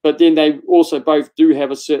 but then they also both do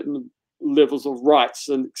have a certain levels of rights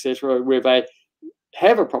and etc., where they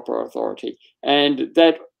have a proper authority. And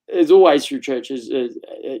that is always through churches.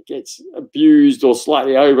 It gets abused or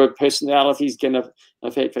slightly over. Personalities can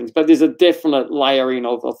affect things, but there's a definite layering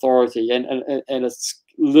of authority and a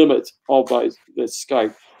limit of the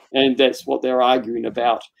scope, and that's what they're arguing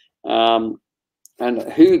about. And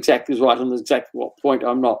who exactly is right on exactly what point,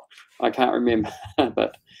 I can't remember.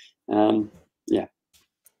 But yeah.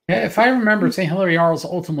 Yeah, if I remember, St. Hilary Arles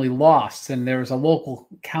ultimately lost, and there was a local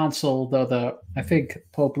council, though I think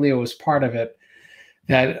Pope Leo was part of it,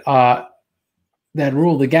 that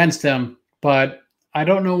ruled against him. But I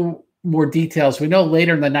don't know more details. We know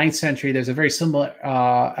later in the 9th century, there's a very similar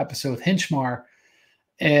episode with Hinchmar,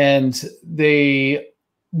 and they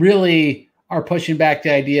really are pushing back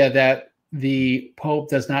the idea that the Pope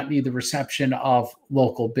does not need the reception of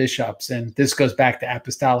local bishops. And this goes back to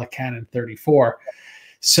Apostolic Canon 34.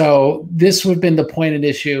 So this would have been the pointed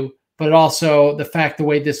issue, but also the fact the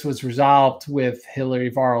way this was resolved with Hilary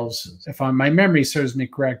of Arles, if my memory serves me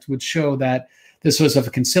correct, would show that this was of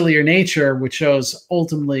a conciliar nature, which shows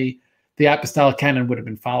ultimately the Apostolic Canon would have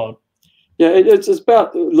been followed. Yeah, it's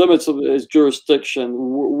about the limits of his jurisdiction,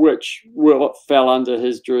 which fell under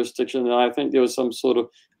his jurisdiction. And I think there was some sort of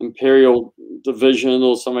imperial division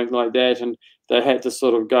or something like that, and they had to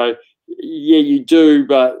sort of go, yeah, you do,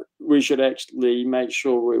 but we should actually make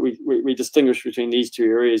sure we distinguish between these two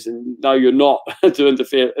areas, and no, you're not to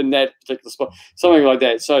interfere in that particular spot, something like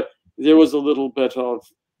that. So there was a little bit of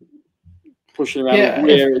pushing around. Yeah,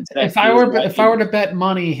 if I were to bet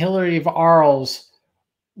money, Hilary of Arles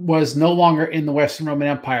was no longer in the Western Roman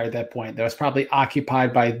Empire at that point. That was probably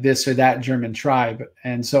occupied by this or that German tribe,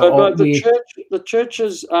 and so but the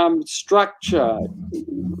church's structure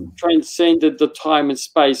transcended the time and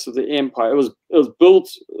space of the empire. It was built.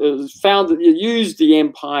 It was found that you used the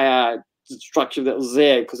empire structure that was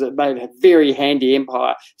there because it made a very handy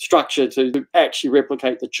empire structure to actually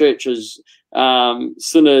replicate the church's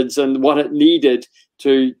synods and what it needed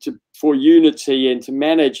for unity and to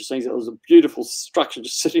manage things. It was a beautiful structure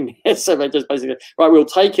just sitting there. So they just basically, right, we'll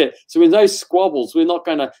take it. So there's no squabbles. We're not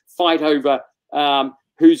going to fight over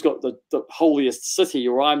who's got the holiest city,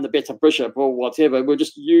 or I'm the better bishop, or whatever. We'll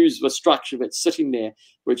just use the structure that's sitting there,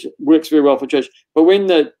 which works very well for church. But when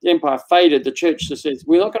the empire faded, the church just says,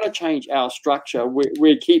 we're not going to change our structure.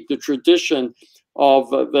 We keep the tradition of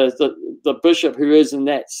the bishop who is in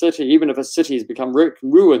that city, even if a city has become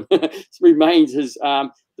ruined, remains his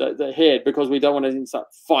the head, because we don't want to start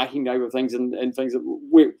fighting over things and things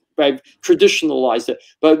that they've traditionalized it.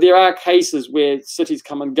 But there are cases where cities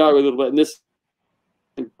come and go a little bit, and this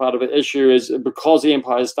part of the issue is because the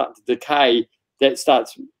empire is starting to decay, that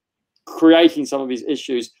starts creating some of these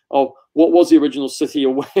issues of what was the original city,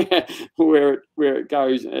 or where it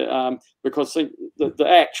goes, because the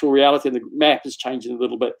actual reality and the map is changing a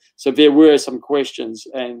little bit. So there were some questions,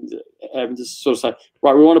 and just sort of say,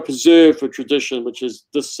 right, we want to preserve the tradition, which is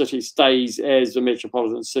this city stays as a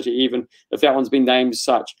metropolitan city, even if that one's been named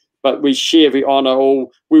such. But we share the honor, or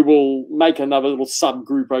we will make another little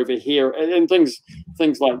subgroup over here, and things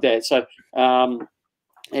like that. So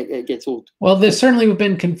it gets all. Well, there's certainly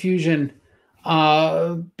been confusion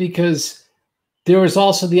because there was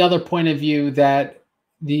also the other point of view that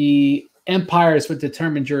the empires would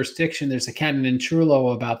determine jurisdiction. There's a canon in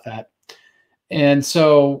Trullo about that. And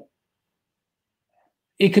so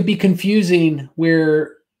it could be confusing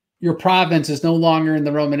where your province is no longer in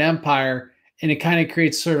the Roman Empire, and it kind of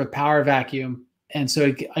creates sort of a power vacuum. And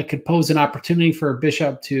so it could pose an opportunity for a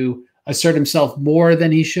bishop to assert himself more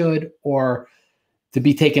than he should, or to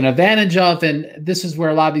be taken advantage of. And this is where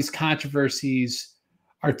a lot of these controversies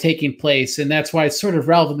are taking place. And that's why it's sort of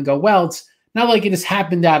relevant to go, well, it's not like it just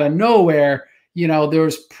happened out of nowhere. You know, there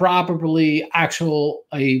was probably a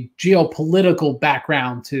geopolitical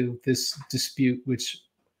background to this dispute, which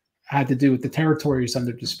had to do with the territories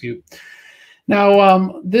under dispute.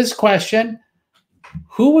 Now, this question,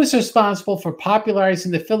 who was responsible for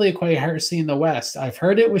popularizing the Filioque heresy in the West? I've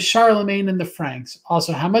heard it was Charlemagne and the Franks.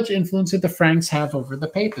 Also, how much influence did the Franks have over the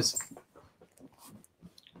papacy?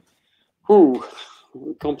 Ooh,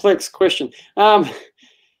 complex question.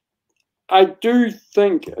 I do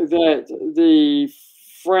think that the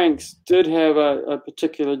Franks did have a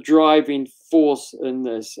particular driving force in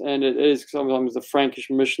this, and it is sometimes the Frankish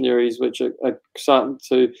missionaries which are starting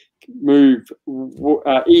to move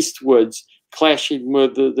eastwards, clashing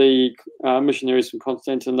with the missionaries from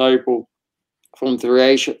Constantinople, from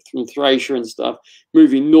Thracia and stuff,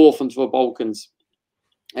 moving north into the Balkans,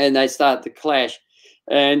 and they start to clash,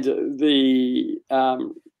 and the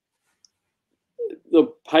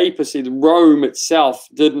papacy, Rome itself,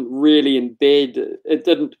 didn't really embed, it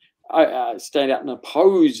didn't stand out and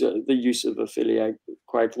oppose the use of the Filioque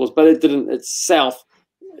clause, but it didn't itself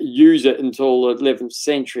use it until the 11th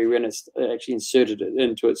century when it's actually inserted it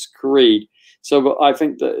into its creed. So I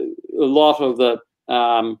think that a lot of the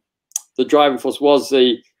driving force was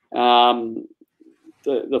the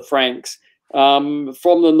Franks. From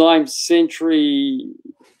the 9th century,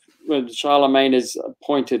 when Charlemagne is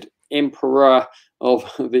appointed emperor of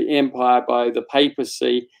the empire by the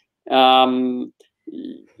papacy,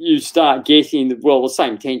 you start getting the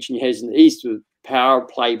same tension you have in the East with power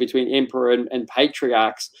play between emperor and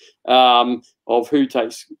patriarchs, of who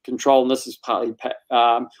takes control, and this is partly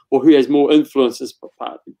or who has more influence. This is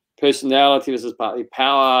partly personality, this is partly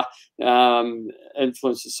power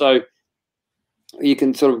influences. So you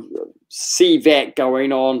can sort of see that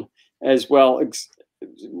going on as well.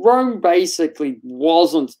 Rome basically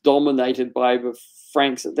wasn't dominated by the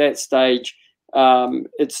Franks at that stage.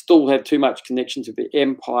 It still had too much connection to the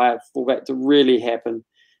empire for that to really happen.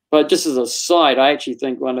 But just as a side, I actually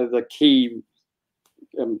think one of the key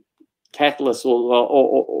catalysts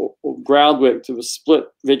or groundwork to the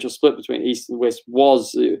eventual split between East and West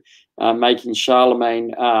was making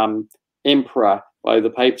Charlemagne emperor by the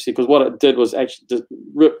papacy, because what it did was actually to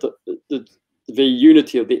rip the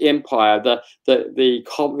unity of the empire.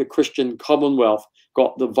 The Christian Commonwealth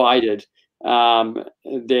got divided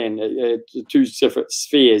then two separate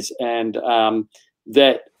spheres, and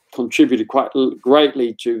that contributed quite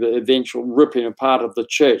greatly to the eventual ripping apart of the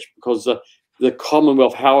church, because the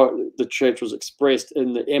Commonwealth, how the church was expressed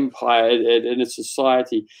in the empire in its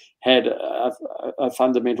society, had a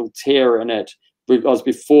fundamental tear in it, because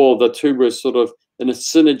before the two were sort of in a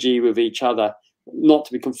synergy with each other, not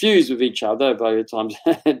to be confused with each other, by the times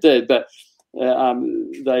it did, but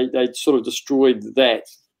they sort of destroyed that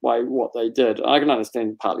by what they did. I can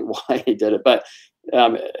understand partly why they did it, but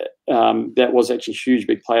that was actually a huge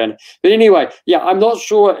big play in it. But anyway, yeah, I'm not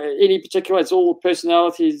sure any particular, it's all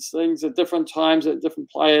personalities, things at different times, at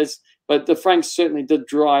different players, but the Franks certainly did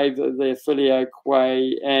drive the Filioque,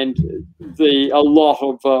 and a lot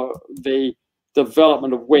of the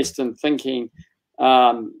development of Western thinking.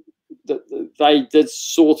 They did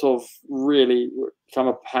sort of really become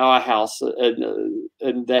a powerhouse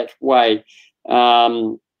in that way.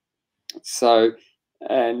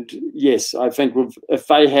 And yes, I think if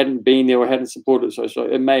they hadn't been there or hadn't supported it, so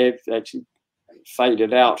it may have actually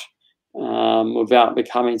faded out without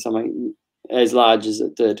becoming something as large as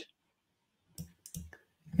it did.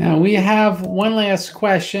 Now we have one last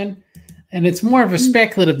question, and it's more of a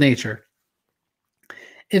speculative nature.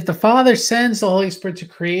 If the Father sends the Holy Spirit to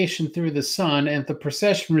creation through the Son, and if the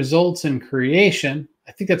procession results in creation,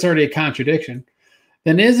 I think that's already a contradiction,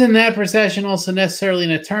 then isn't that procession also necessarily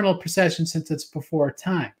an eternal procession, since it's before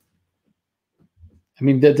time? I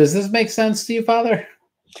mean, does this make sense to you, Father?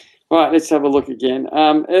 All right, let's have a look again.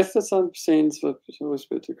 If the Son sends the Holy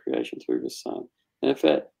Spirit to creation through the Son, and if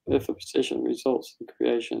the procession results in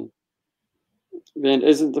creation, then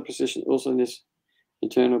isn't the procession also this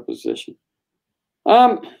eternal procession?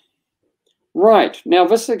 Right, now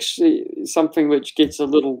this actually is something which gets a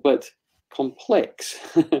little bit complex.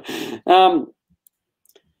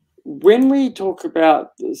 when we talk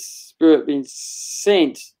about the Spirit being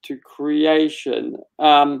sent to creation,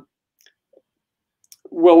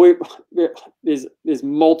 well, there's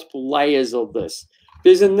multiple layers of this.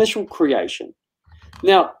 There's initial creation.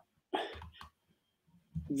 Now,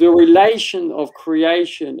 the relation of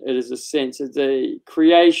creation, it is a sense that the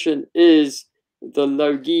creation is the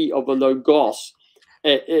logi of a logos.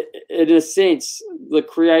 In a sense, the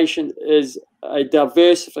creation is a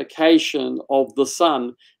diversification of the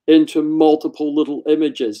Son into multiple little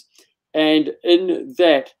images. And in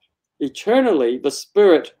that, eternally, the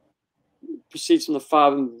Spirit proceeds from the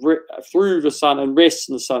Father through the Son and rests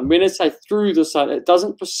in the Son. When I say through the Son, it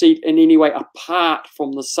doesn't proceed in any way apart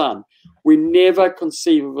from the Son. We never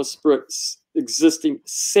conceive of a Spirit existing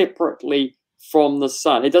separately from the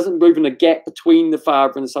Son. It doesn't move in a gap between the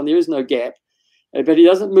Father and the Son. There is no gap. But he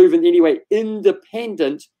doesn't move in any way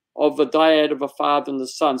independent of the dyad of a Father and the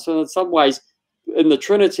Son. So in some ways, in the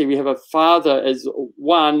Trinity, we have a Father as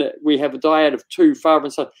one. We have a dyad of two, Father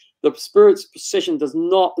and Son. The Spirit's procession does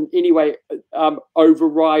not in any way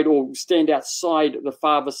override or stand outside the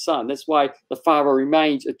Father's Son. That's why the Father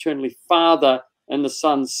remains eternally Father and the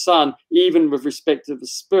Son's Son, even with respect to the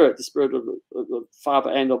Spirit of the Father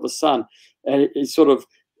and of the Son. And it sort of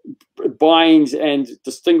binds and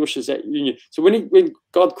distinguishes that union. So when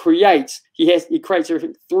God creates, he creates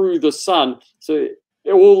everything through the Son. So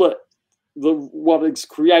all what is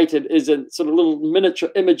created is in sort of little miniature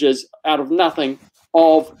images out of nothing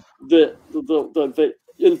of the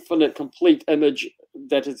infinite complete image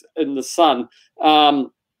that is in the Son.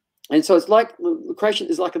 And so it's like the creation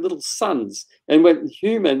is like a little sons, and when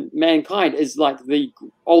mankind is like the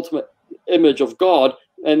ultimate image of God,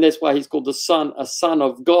 and that's why he's called the Son, a son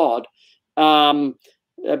of God.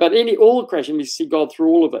 But all creation, we see God through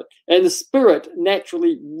all of it. And the Spirit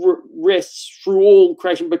naturally rests through all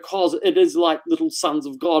creation because it is like little sons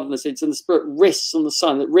of God in a sense. And the Spirit rests in the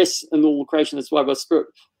Son. It rests in all creation. That's why the Spirit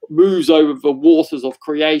moves over the waters of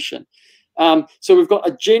creation. So we've got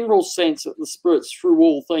a general sense that the Spirit's through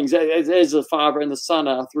all things, as the Father and the Son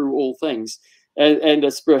are through all things. And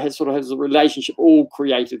the Spirit has a relationship, all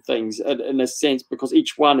created things in a sense, because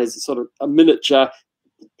each one is sort of a miniature,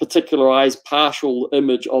 particularized, partial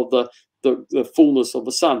image of the fullness of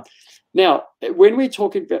the Son. Now, when we're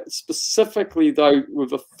talking about specifically, though,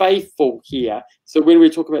 with the faithful here, so when we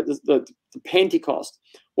talk about the Pentecost,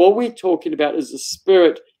 what we're talking about is the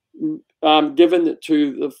Spirit given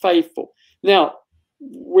to the faithful. Now,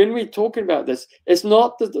 when we're talking about this, it's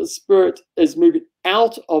not that the Spirit is moving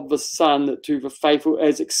out of the Son to the faithful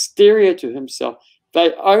as exterior to himself.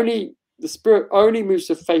 The Spirit only moves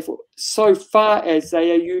the faithful so far as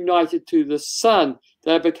they are united to the Son.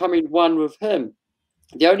 They're becoming one with him.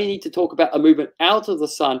 The only need to talk about a movement out of the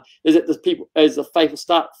Son is that the people, as the faithful,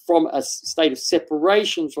 start from a state of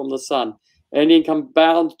separation from the Son and then come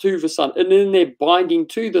bound to the Son. And in their binding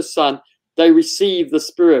to the Son, they receive the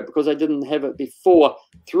Spirit because they didn't have it before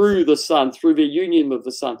through the Son, through their union with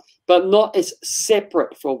the Son, but not as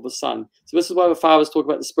separate from the Son. So this is why the Fathers talk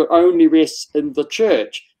about the Spirit only rests in the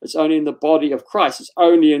church. It's only in the body of Christ. It's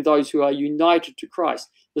only in those who are united to Christ.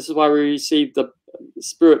 This is why we receive the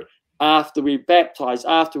Spirit after we baptize,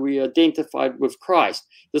 after we identified with Christ.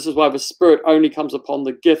 This is why the Spirit only comes upon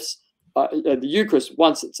the gifts, the Eucharist,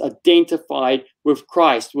 once it's identified with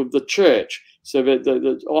Christ, with the church. So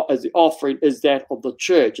the offering is that of the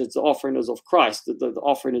church. It's the offering is of Christ. The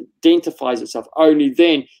offering identifies itself. Only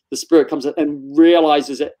then the Spirit comes in and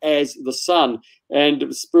realizes it as the Son. And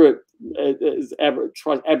the Spirit is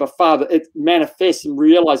Abba Father. It manifests and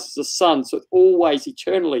realizes the Son. So it always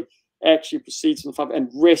eternally actually proceeds from the Father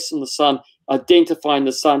and rests in the Son, identifying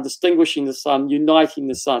the Son, distinguishing the Son, uniting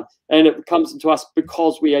the Son. And it comes into us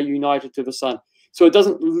because we are united to the Son. So it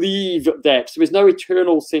doesn't leave that. So there's no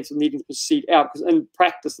eternal sense of needing to proceed out, because in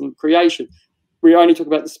practice and creation, we only talk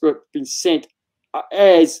about the Spirit being sent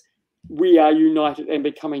as we are united and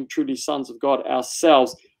becoming truly sons of God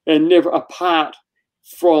ourselves, and never apart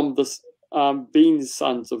from this being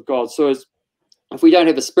sons of God. So if we don't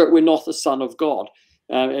have a Spirit, we're not a son of God,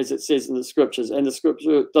 as it says in the Scriptures. And the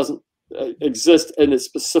Scripture doesn't exist in a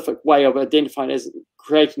specific way of identifying as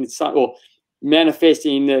creating the Son or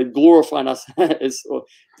manifesting, glorifying us as or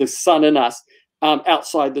the Son in us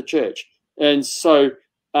outside the church. And so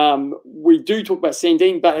we do talk about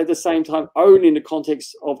sending, but at the same time only in the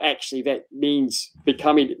context of actually that means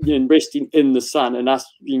becoming and resting in the Son and us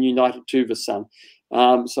being united to the Son.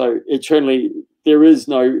 So eternally there is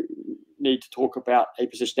no need to talk about a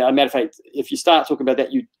position. Now, as a matter of fact, if you start talking about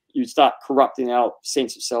that, you start corrupting our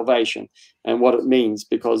sense of salvation and what it means,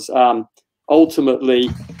 because ultimately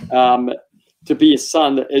to be a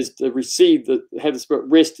son is to receive have the Spirit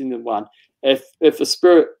resting in one. If the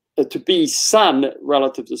Spirit to be son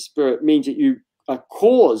relative to the Spirit means that you are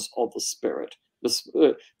cause of the Spirit,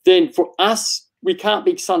 then for us we can't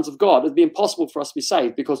be sons of God. It'd be impossible for us to be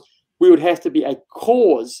saved because we would have to be a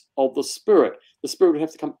cause of the Spirit. The Spirit would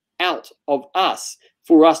have to come out of us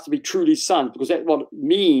for us to be truly sons, because that's what it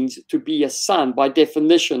means to be a son by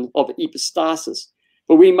definition of epistasis.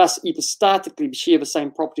 But we must epistatically share the same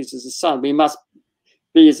properties as a son. We must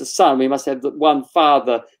be as a son. We must have the one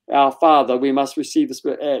Father, our Father. We must receive the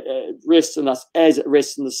Spirit rest in us as it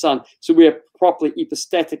rests in the Son. So we are properly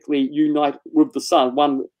epistatically united with the Son,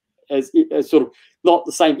 one as sort of not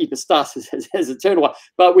the same epistasis as eternal one,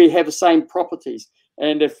 but we have the same properties.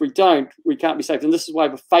 And if we don't, we can't be saved. And this is why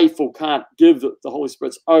the faithful can't give the Holy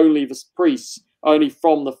Spirit. It's only the priests, only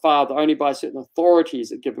from the Father, only by certain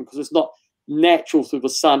authorities it given, because it's not natural through the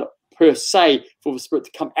Son per se for the Spirit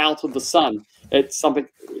to come out of the Son. It's something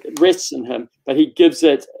that rests in him, but he gives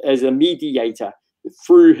it as a mediator.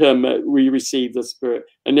 Through him we receive the Spirit.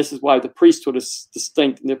 And this is why the priesthood is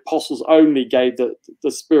distinct, and the apostles only gave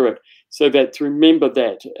the Spirit, so that to remember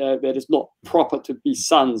that that it's not proper to be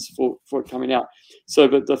sons for it coming out. So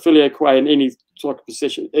that the Filioquist in any sort of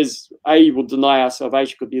procession is will deny our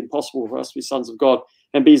salvation. Could be impossible for us to be sons of God,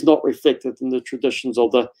 and B is not reflected in the traditions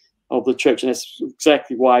of the church. And that's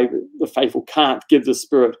exactly why the faithful can't give the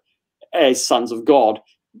Spirit as sons of God.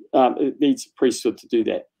 It needs priesthood to do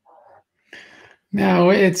that. No,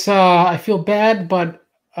 it's I feel bad, but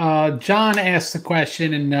John asked the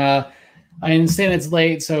question, and I understand it's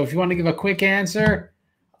late, so if you want to give a quick answer,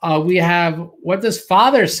 we have, what does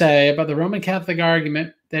Father say about the Roman Catholic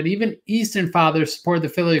argument that even Eastern Fathers support the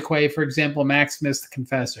Filioquist, for example, Maximus the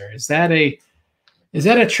Confessor? Is that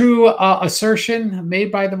a true assertion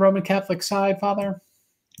made by the Roman Catholic side, Father?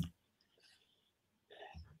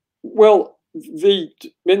 Well,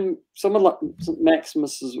 when someone like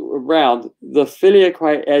Maximus is around, the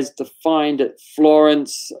Filioquist as defined at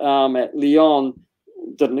Florence, at Lyon,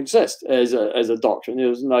 didn't exist as a doctrine. There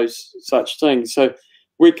was no such thing. So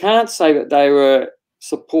we can't say that they were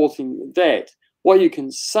supporting that. What you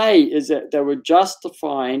can say is that they were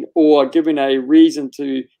justifying or giving a reason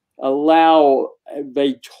to allow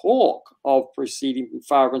the talk of proceeding from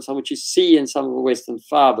Father and Son, which you see in some of the Western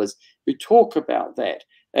Fathers who talk about that.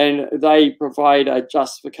 And they provide a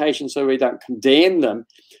justification, so we don't condemn them.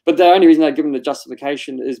 But the only reason they're given the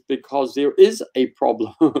justification is because there is a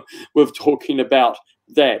problem with talking about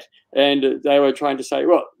that. And they were trying to say,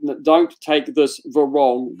 well, don't take this the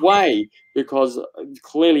wrong way, because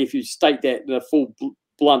clearly if you state that in a full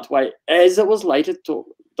blunt way, as it was later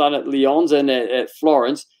done at Lyons and at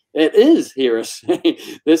Florence, it is heresy.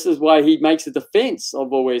 This is why he makes a defense of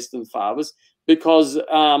the Western Fathers, because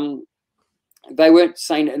they weren't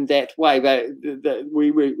saying it in that way.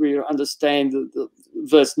 We understand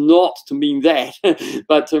this not to mean that,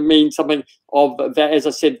 but to mean something of that, as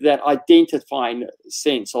I said, that identifying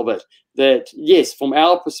sense of it. That, yes, from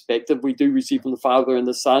our perspective, we do receive from the Father and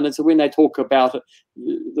the Son. And so when they talk about it,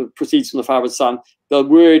 the proceeds from the Father and Son, the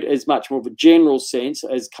word is much more of a general sense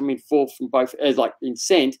as coming forth from both, as like being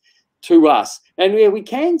sent to us. And where we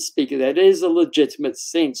can speak of that, it is a legitimate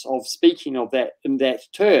sense of speaking of that in that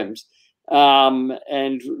terms.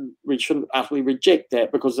 And we shouldn't utterly reject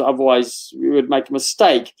that, because otherwise we would make a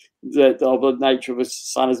mistake that of the nature of a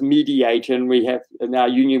Son as mediator, and we have in our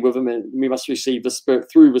union with him, and we must receive the Spirit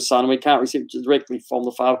through the Son, and we can't receive it directly from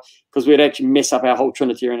the Father, because we'd actually mess up our whole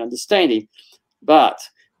Trinitarian understanding. But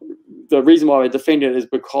the reason why we defend it is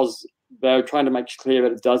because they're trying to make it clear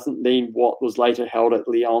that it doesn't mean what was later held at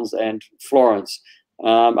Lyons and Florence.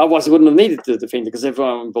 Otherwise, they wouldn't have needed to defend it, because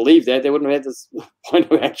everyone believed that. They wouldn't have had this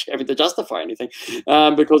point of actually having to justify anything,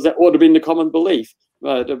 because that would have been the common belief.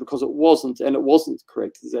 Because it wasn't, and it wasn't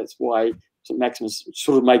correct. That's why St. Maximus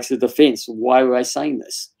sort of makes a defense. Why were I saying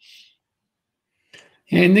this?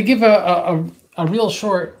 And to give a real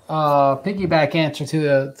short piggyback answer to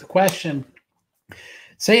the question,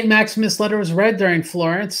 St. Maximus' letter was read during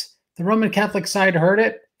Florence. The Roman Catholic side heard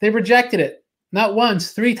it. They rejected it, not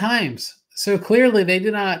once, 3 times. So clearly they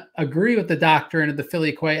did not agree with the doctrine of the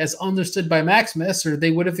Filioquist as understood by Maximus, or they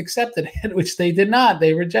would have accepted it, which they did not.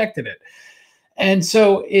 They rejected it. And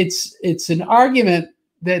so it's an argument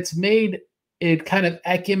that's made in kind of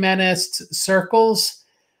ecumenist circles,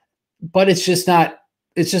 but it's just not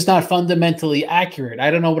fundamentally accurate. I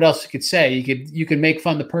don't know what else you could say. You could make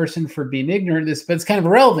fun of the person for being ignorant of this, but it's kind of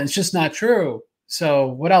irrelevant. It's just not true. So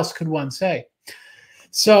what else could one say?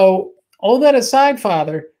 So all that aside,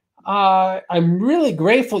 Father, I'm really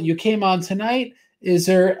grateful you came on tonight. Is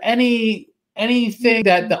there any anything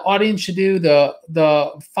that the audience should do, the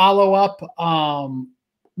follow up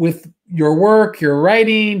with your work, your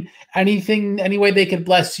writing, anything, any way they could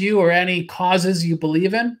bless you, or any causes you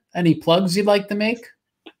believe in? Any plugs you'd like to make?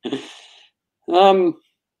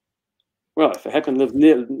 Well, if I happen to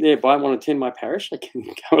live nearby and want to attend my parish, I can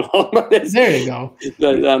go along. There you go.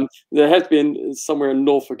 But, there has been somewhere in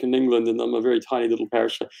Norfolk in England, and I'm a very tiny little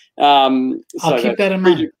parish. I'll keep that in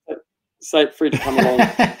mind. Free to come along.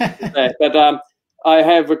 But I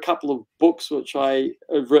have a couple of books which I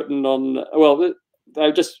have written on. Well,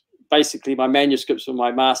 they're just basically my manuscripts for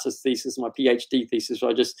my master's thesis, my PhD thesis. So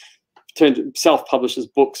I just self-published as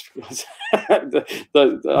books because I'd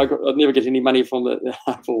never get any money from it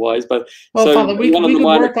otherwise. But well, so Father, we could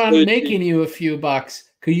work on making you a few bucks.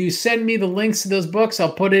 Could you send me the links to those books?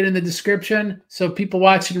 I'll put it in the description so people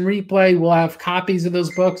watching replay will have copies of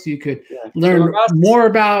those books. You could learn more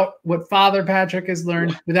about what Father Patrick has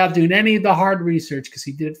learned without doing any of the hard research because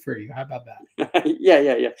he did it for you. How about that?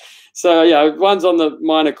 Yeah. So one's on the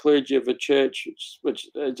minor clergy of a church, which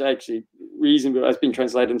is actually reasonable. It's been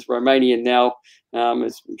translated into Romanian now.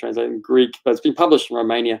 It's been translated in Greek, but it's been published in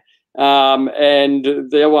Romania. And the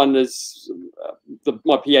other one is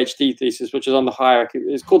my PhD thesis, which is on the hierarchy.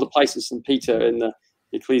 It's called The Place of St. Peter in the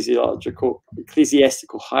ecclesiastical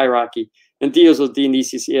hierarchy, and deals with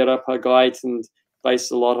Dionysius Areopagite and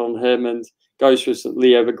based a lot on him, and goes through St.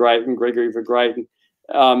 Leo the Great and Gregory the Great.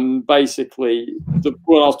 And basically,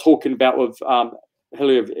 what I was talking about with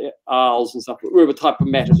Hilary of Arles and stuff were the type of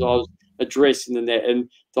matters I was addressing in that, and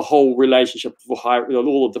the whole relationship with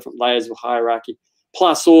all the different layers of hierarchy.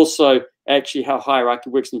 Plus also actually how hierarchy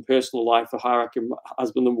works in personal life, the hierarchy of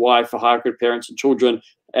husband and wife, the hierarchy of parents and children,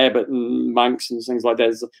 abbot and monks and things like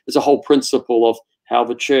that. There's a whole principle of how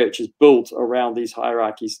the church is built around these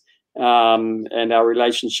hierarchies, and our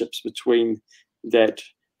relationships between that,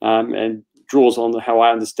 and draws on how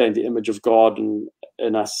I understand the image of God in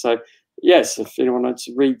us. So yes, if anyone wants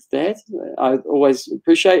to read that, I always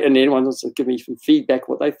appreciate it. And anyone wants to give me some feedback,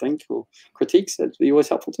 what they think or critiques, that'd be always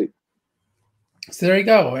helpful too. So there you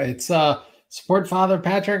go. It's support Father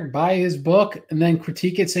Patrick, buy his book, and then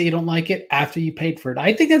critique it, say you don't like it after you paid for it.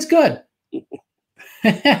 I think that's good.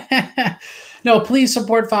 No, please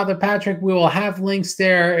support Father Patrick. We will have links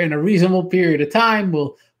there in a reasonable period of time.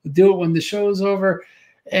 We'll do it when the show's over.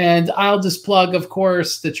 And I'll just plug, of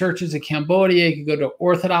course, the churches in Cambodia. You can go to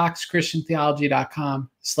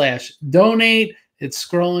orthodoxchristiantheology.com/donate. It's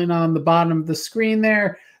scrolling on the bottom of the screen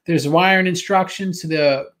there. There's wiring instructions to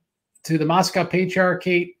the Moscow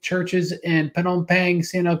Patriarchate churches in Phnom Penh,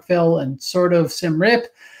 Sihanoukville, and sort of Siem Reap.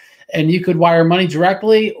 And you could wire money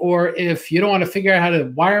directly, or if you don't want to figure out how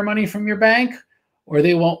to wire money from your bank, or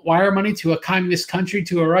they won't wire money to a communist country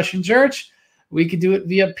to a Russian church, we could do it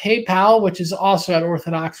via PayPal, which is also at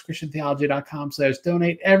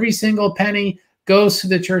orthodoxchristiantheology.com/donate. Every single penny goes to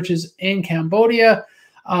the churches in Cambodia.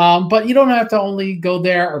 But you don't have to only go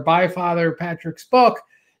there or buy Father Patrick's book.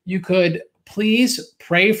 You could please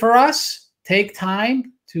pray for us. Take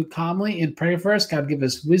time to calmly and pray for us. God give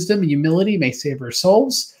us wisdom and humility. May save our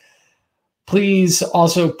souls. Please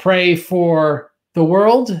also pray for the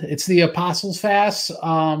world. It's the Apostles' Fast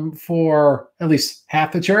for at least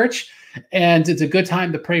half the church. And it's a good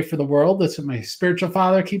time to pray for the world. That's what my spiritual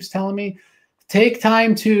father keeps telling me. Take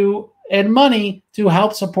time to add money to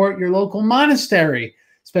help support your local monastery,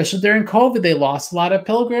 especially during COVID. They lost a lot of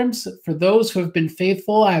pilgrims. For those who have been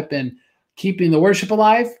faithful, have been keeping the worship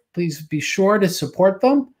alive, please be sure to support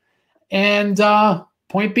them. And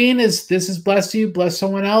point being is this has blessed you, bless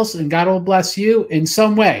someone else, and God will bless you in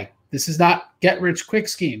some way. This is not get-rich-quick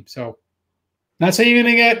scheme. So not saying you're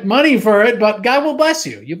going to get money for it, but God will bless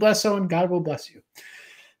you. You bless someone, God will bless you.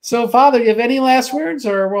 So, Father, you have any last words,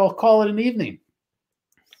 or we'll call it an evening?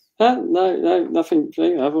 No, nothing.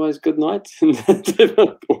 Otherwise, good night to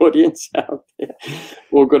the audience out there.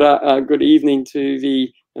 Well, good evening to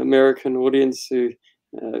the American audience who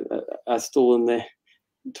are still in their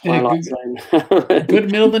twilight zone.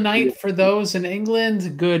 Good middle of the night for those in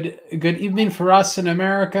England. Good evening for us in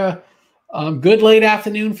America. Good late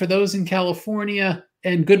afternoon for those in California,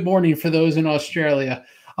 and good morning for those in Australia.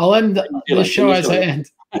 I'll end this show as I end.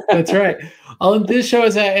 That's right. I'll end this show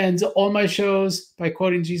as I end all my shows by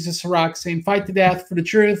quoting Jesus Sirach, saying, "Fight to death for the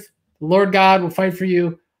truth. The Lord God will fight for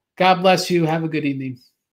you. God bless you. Have a good evening."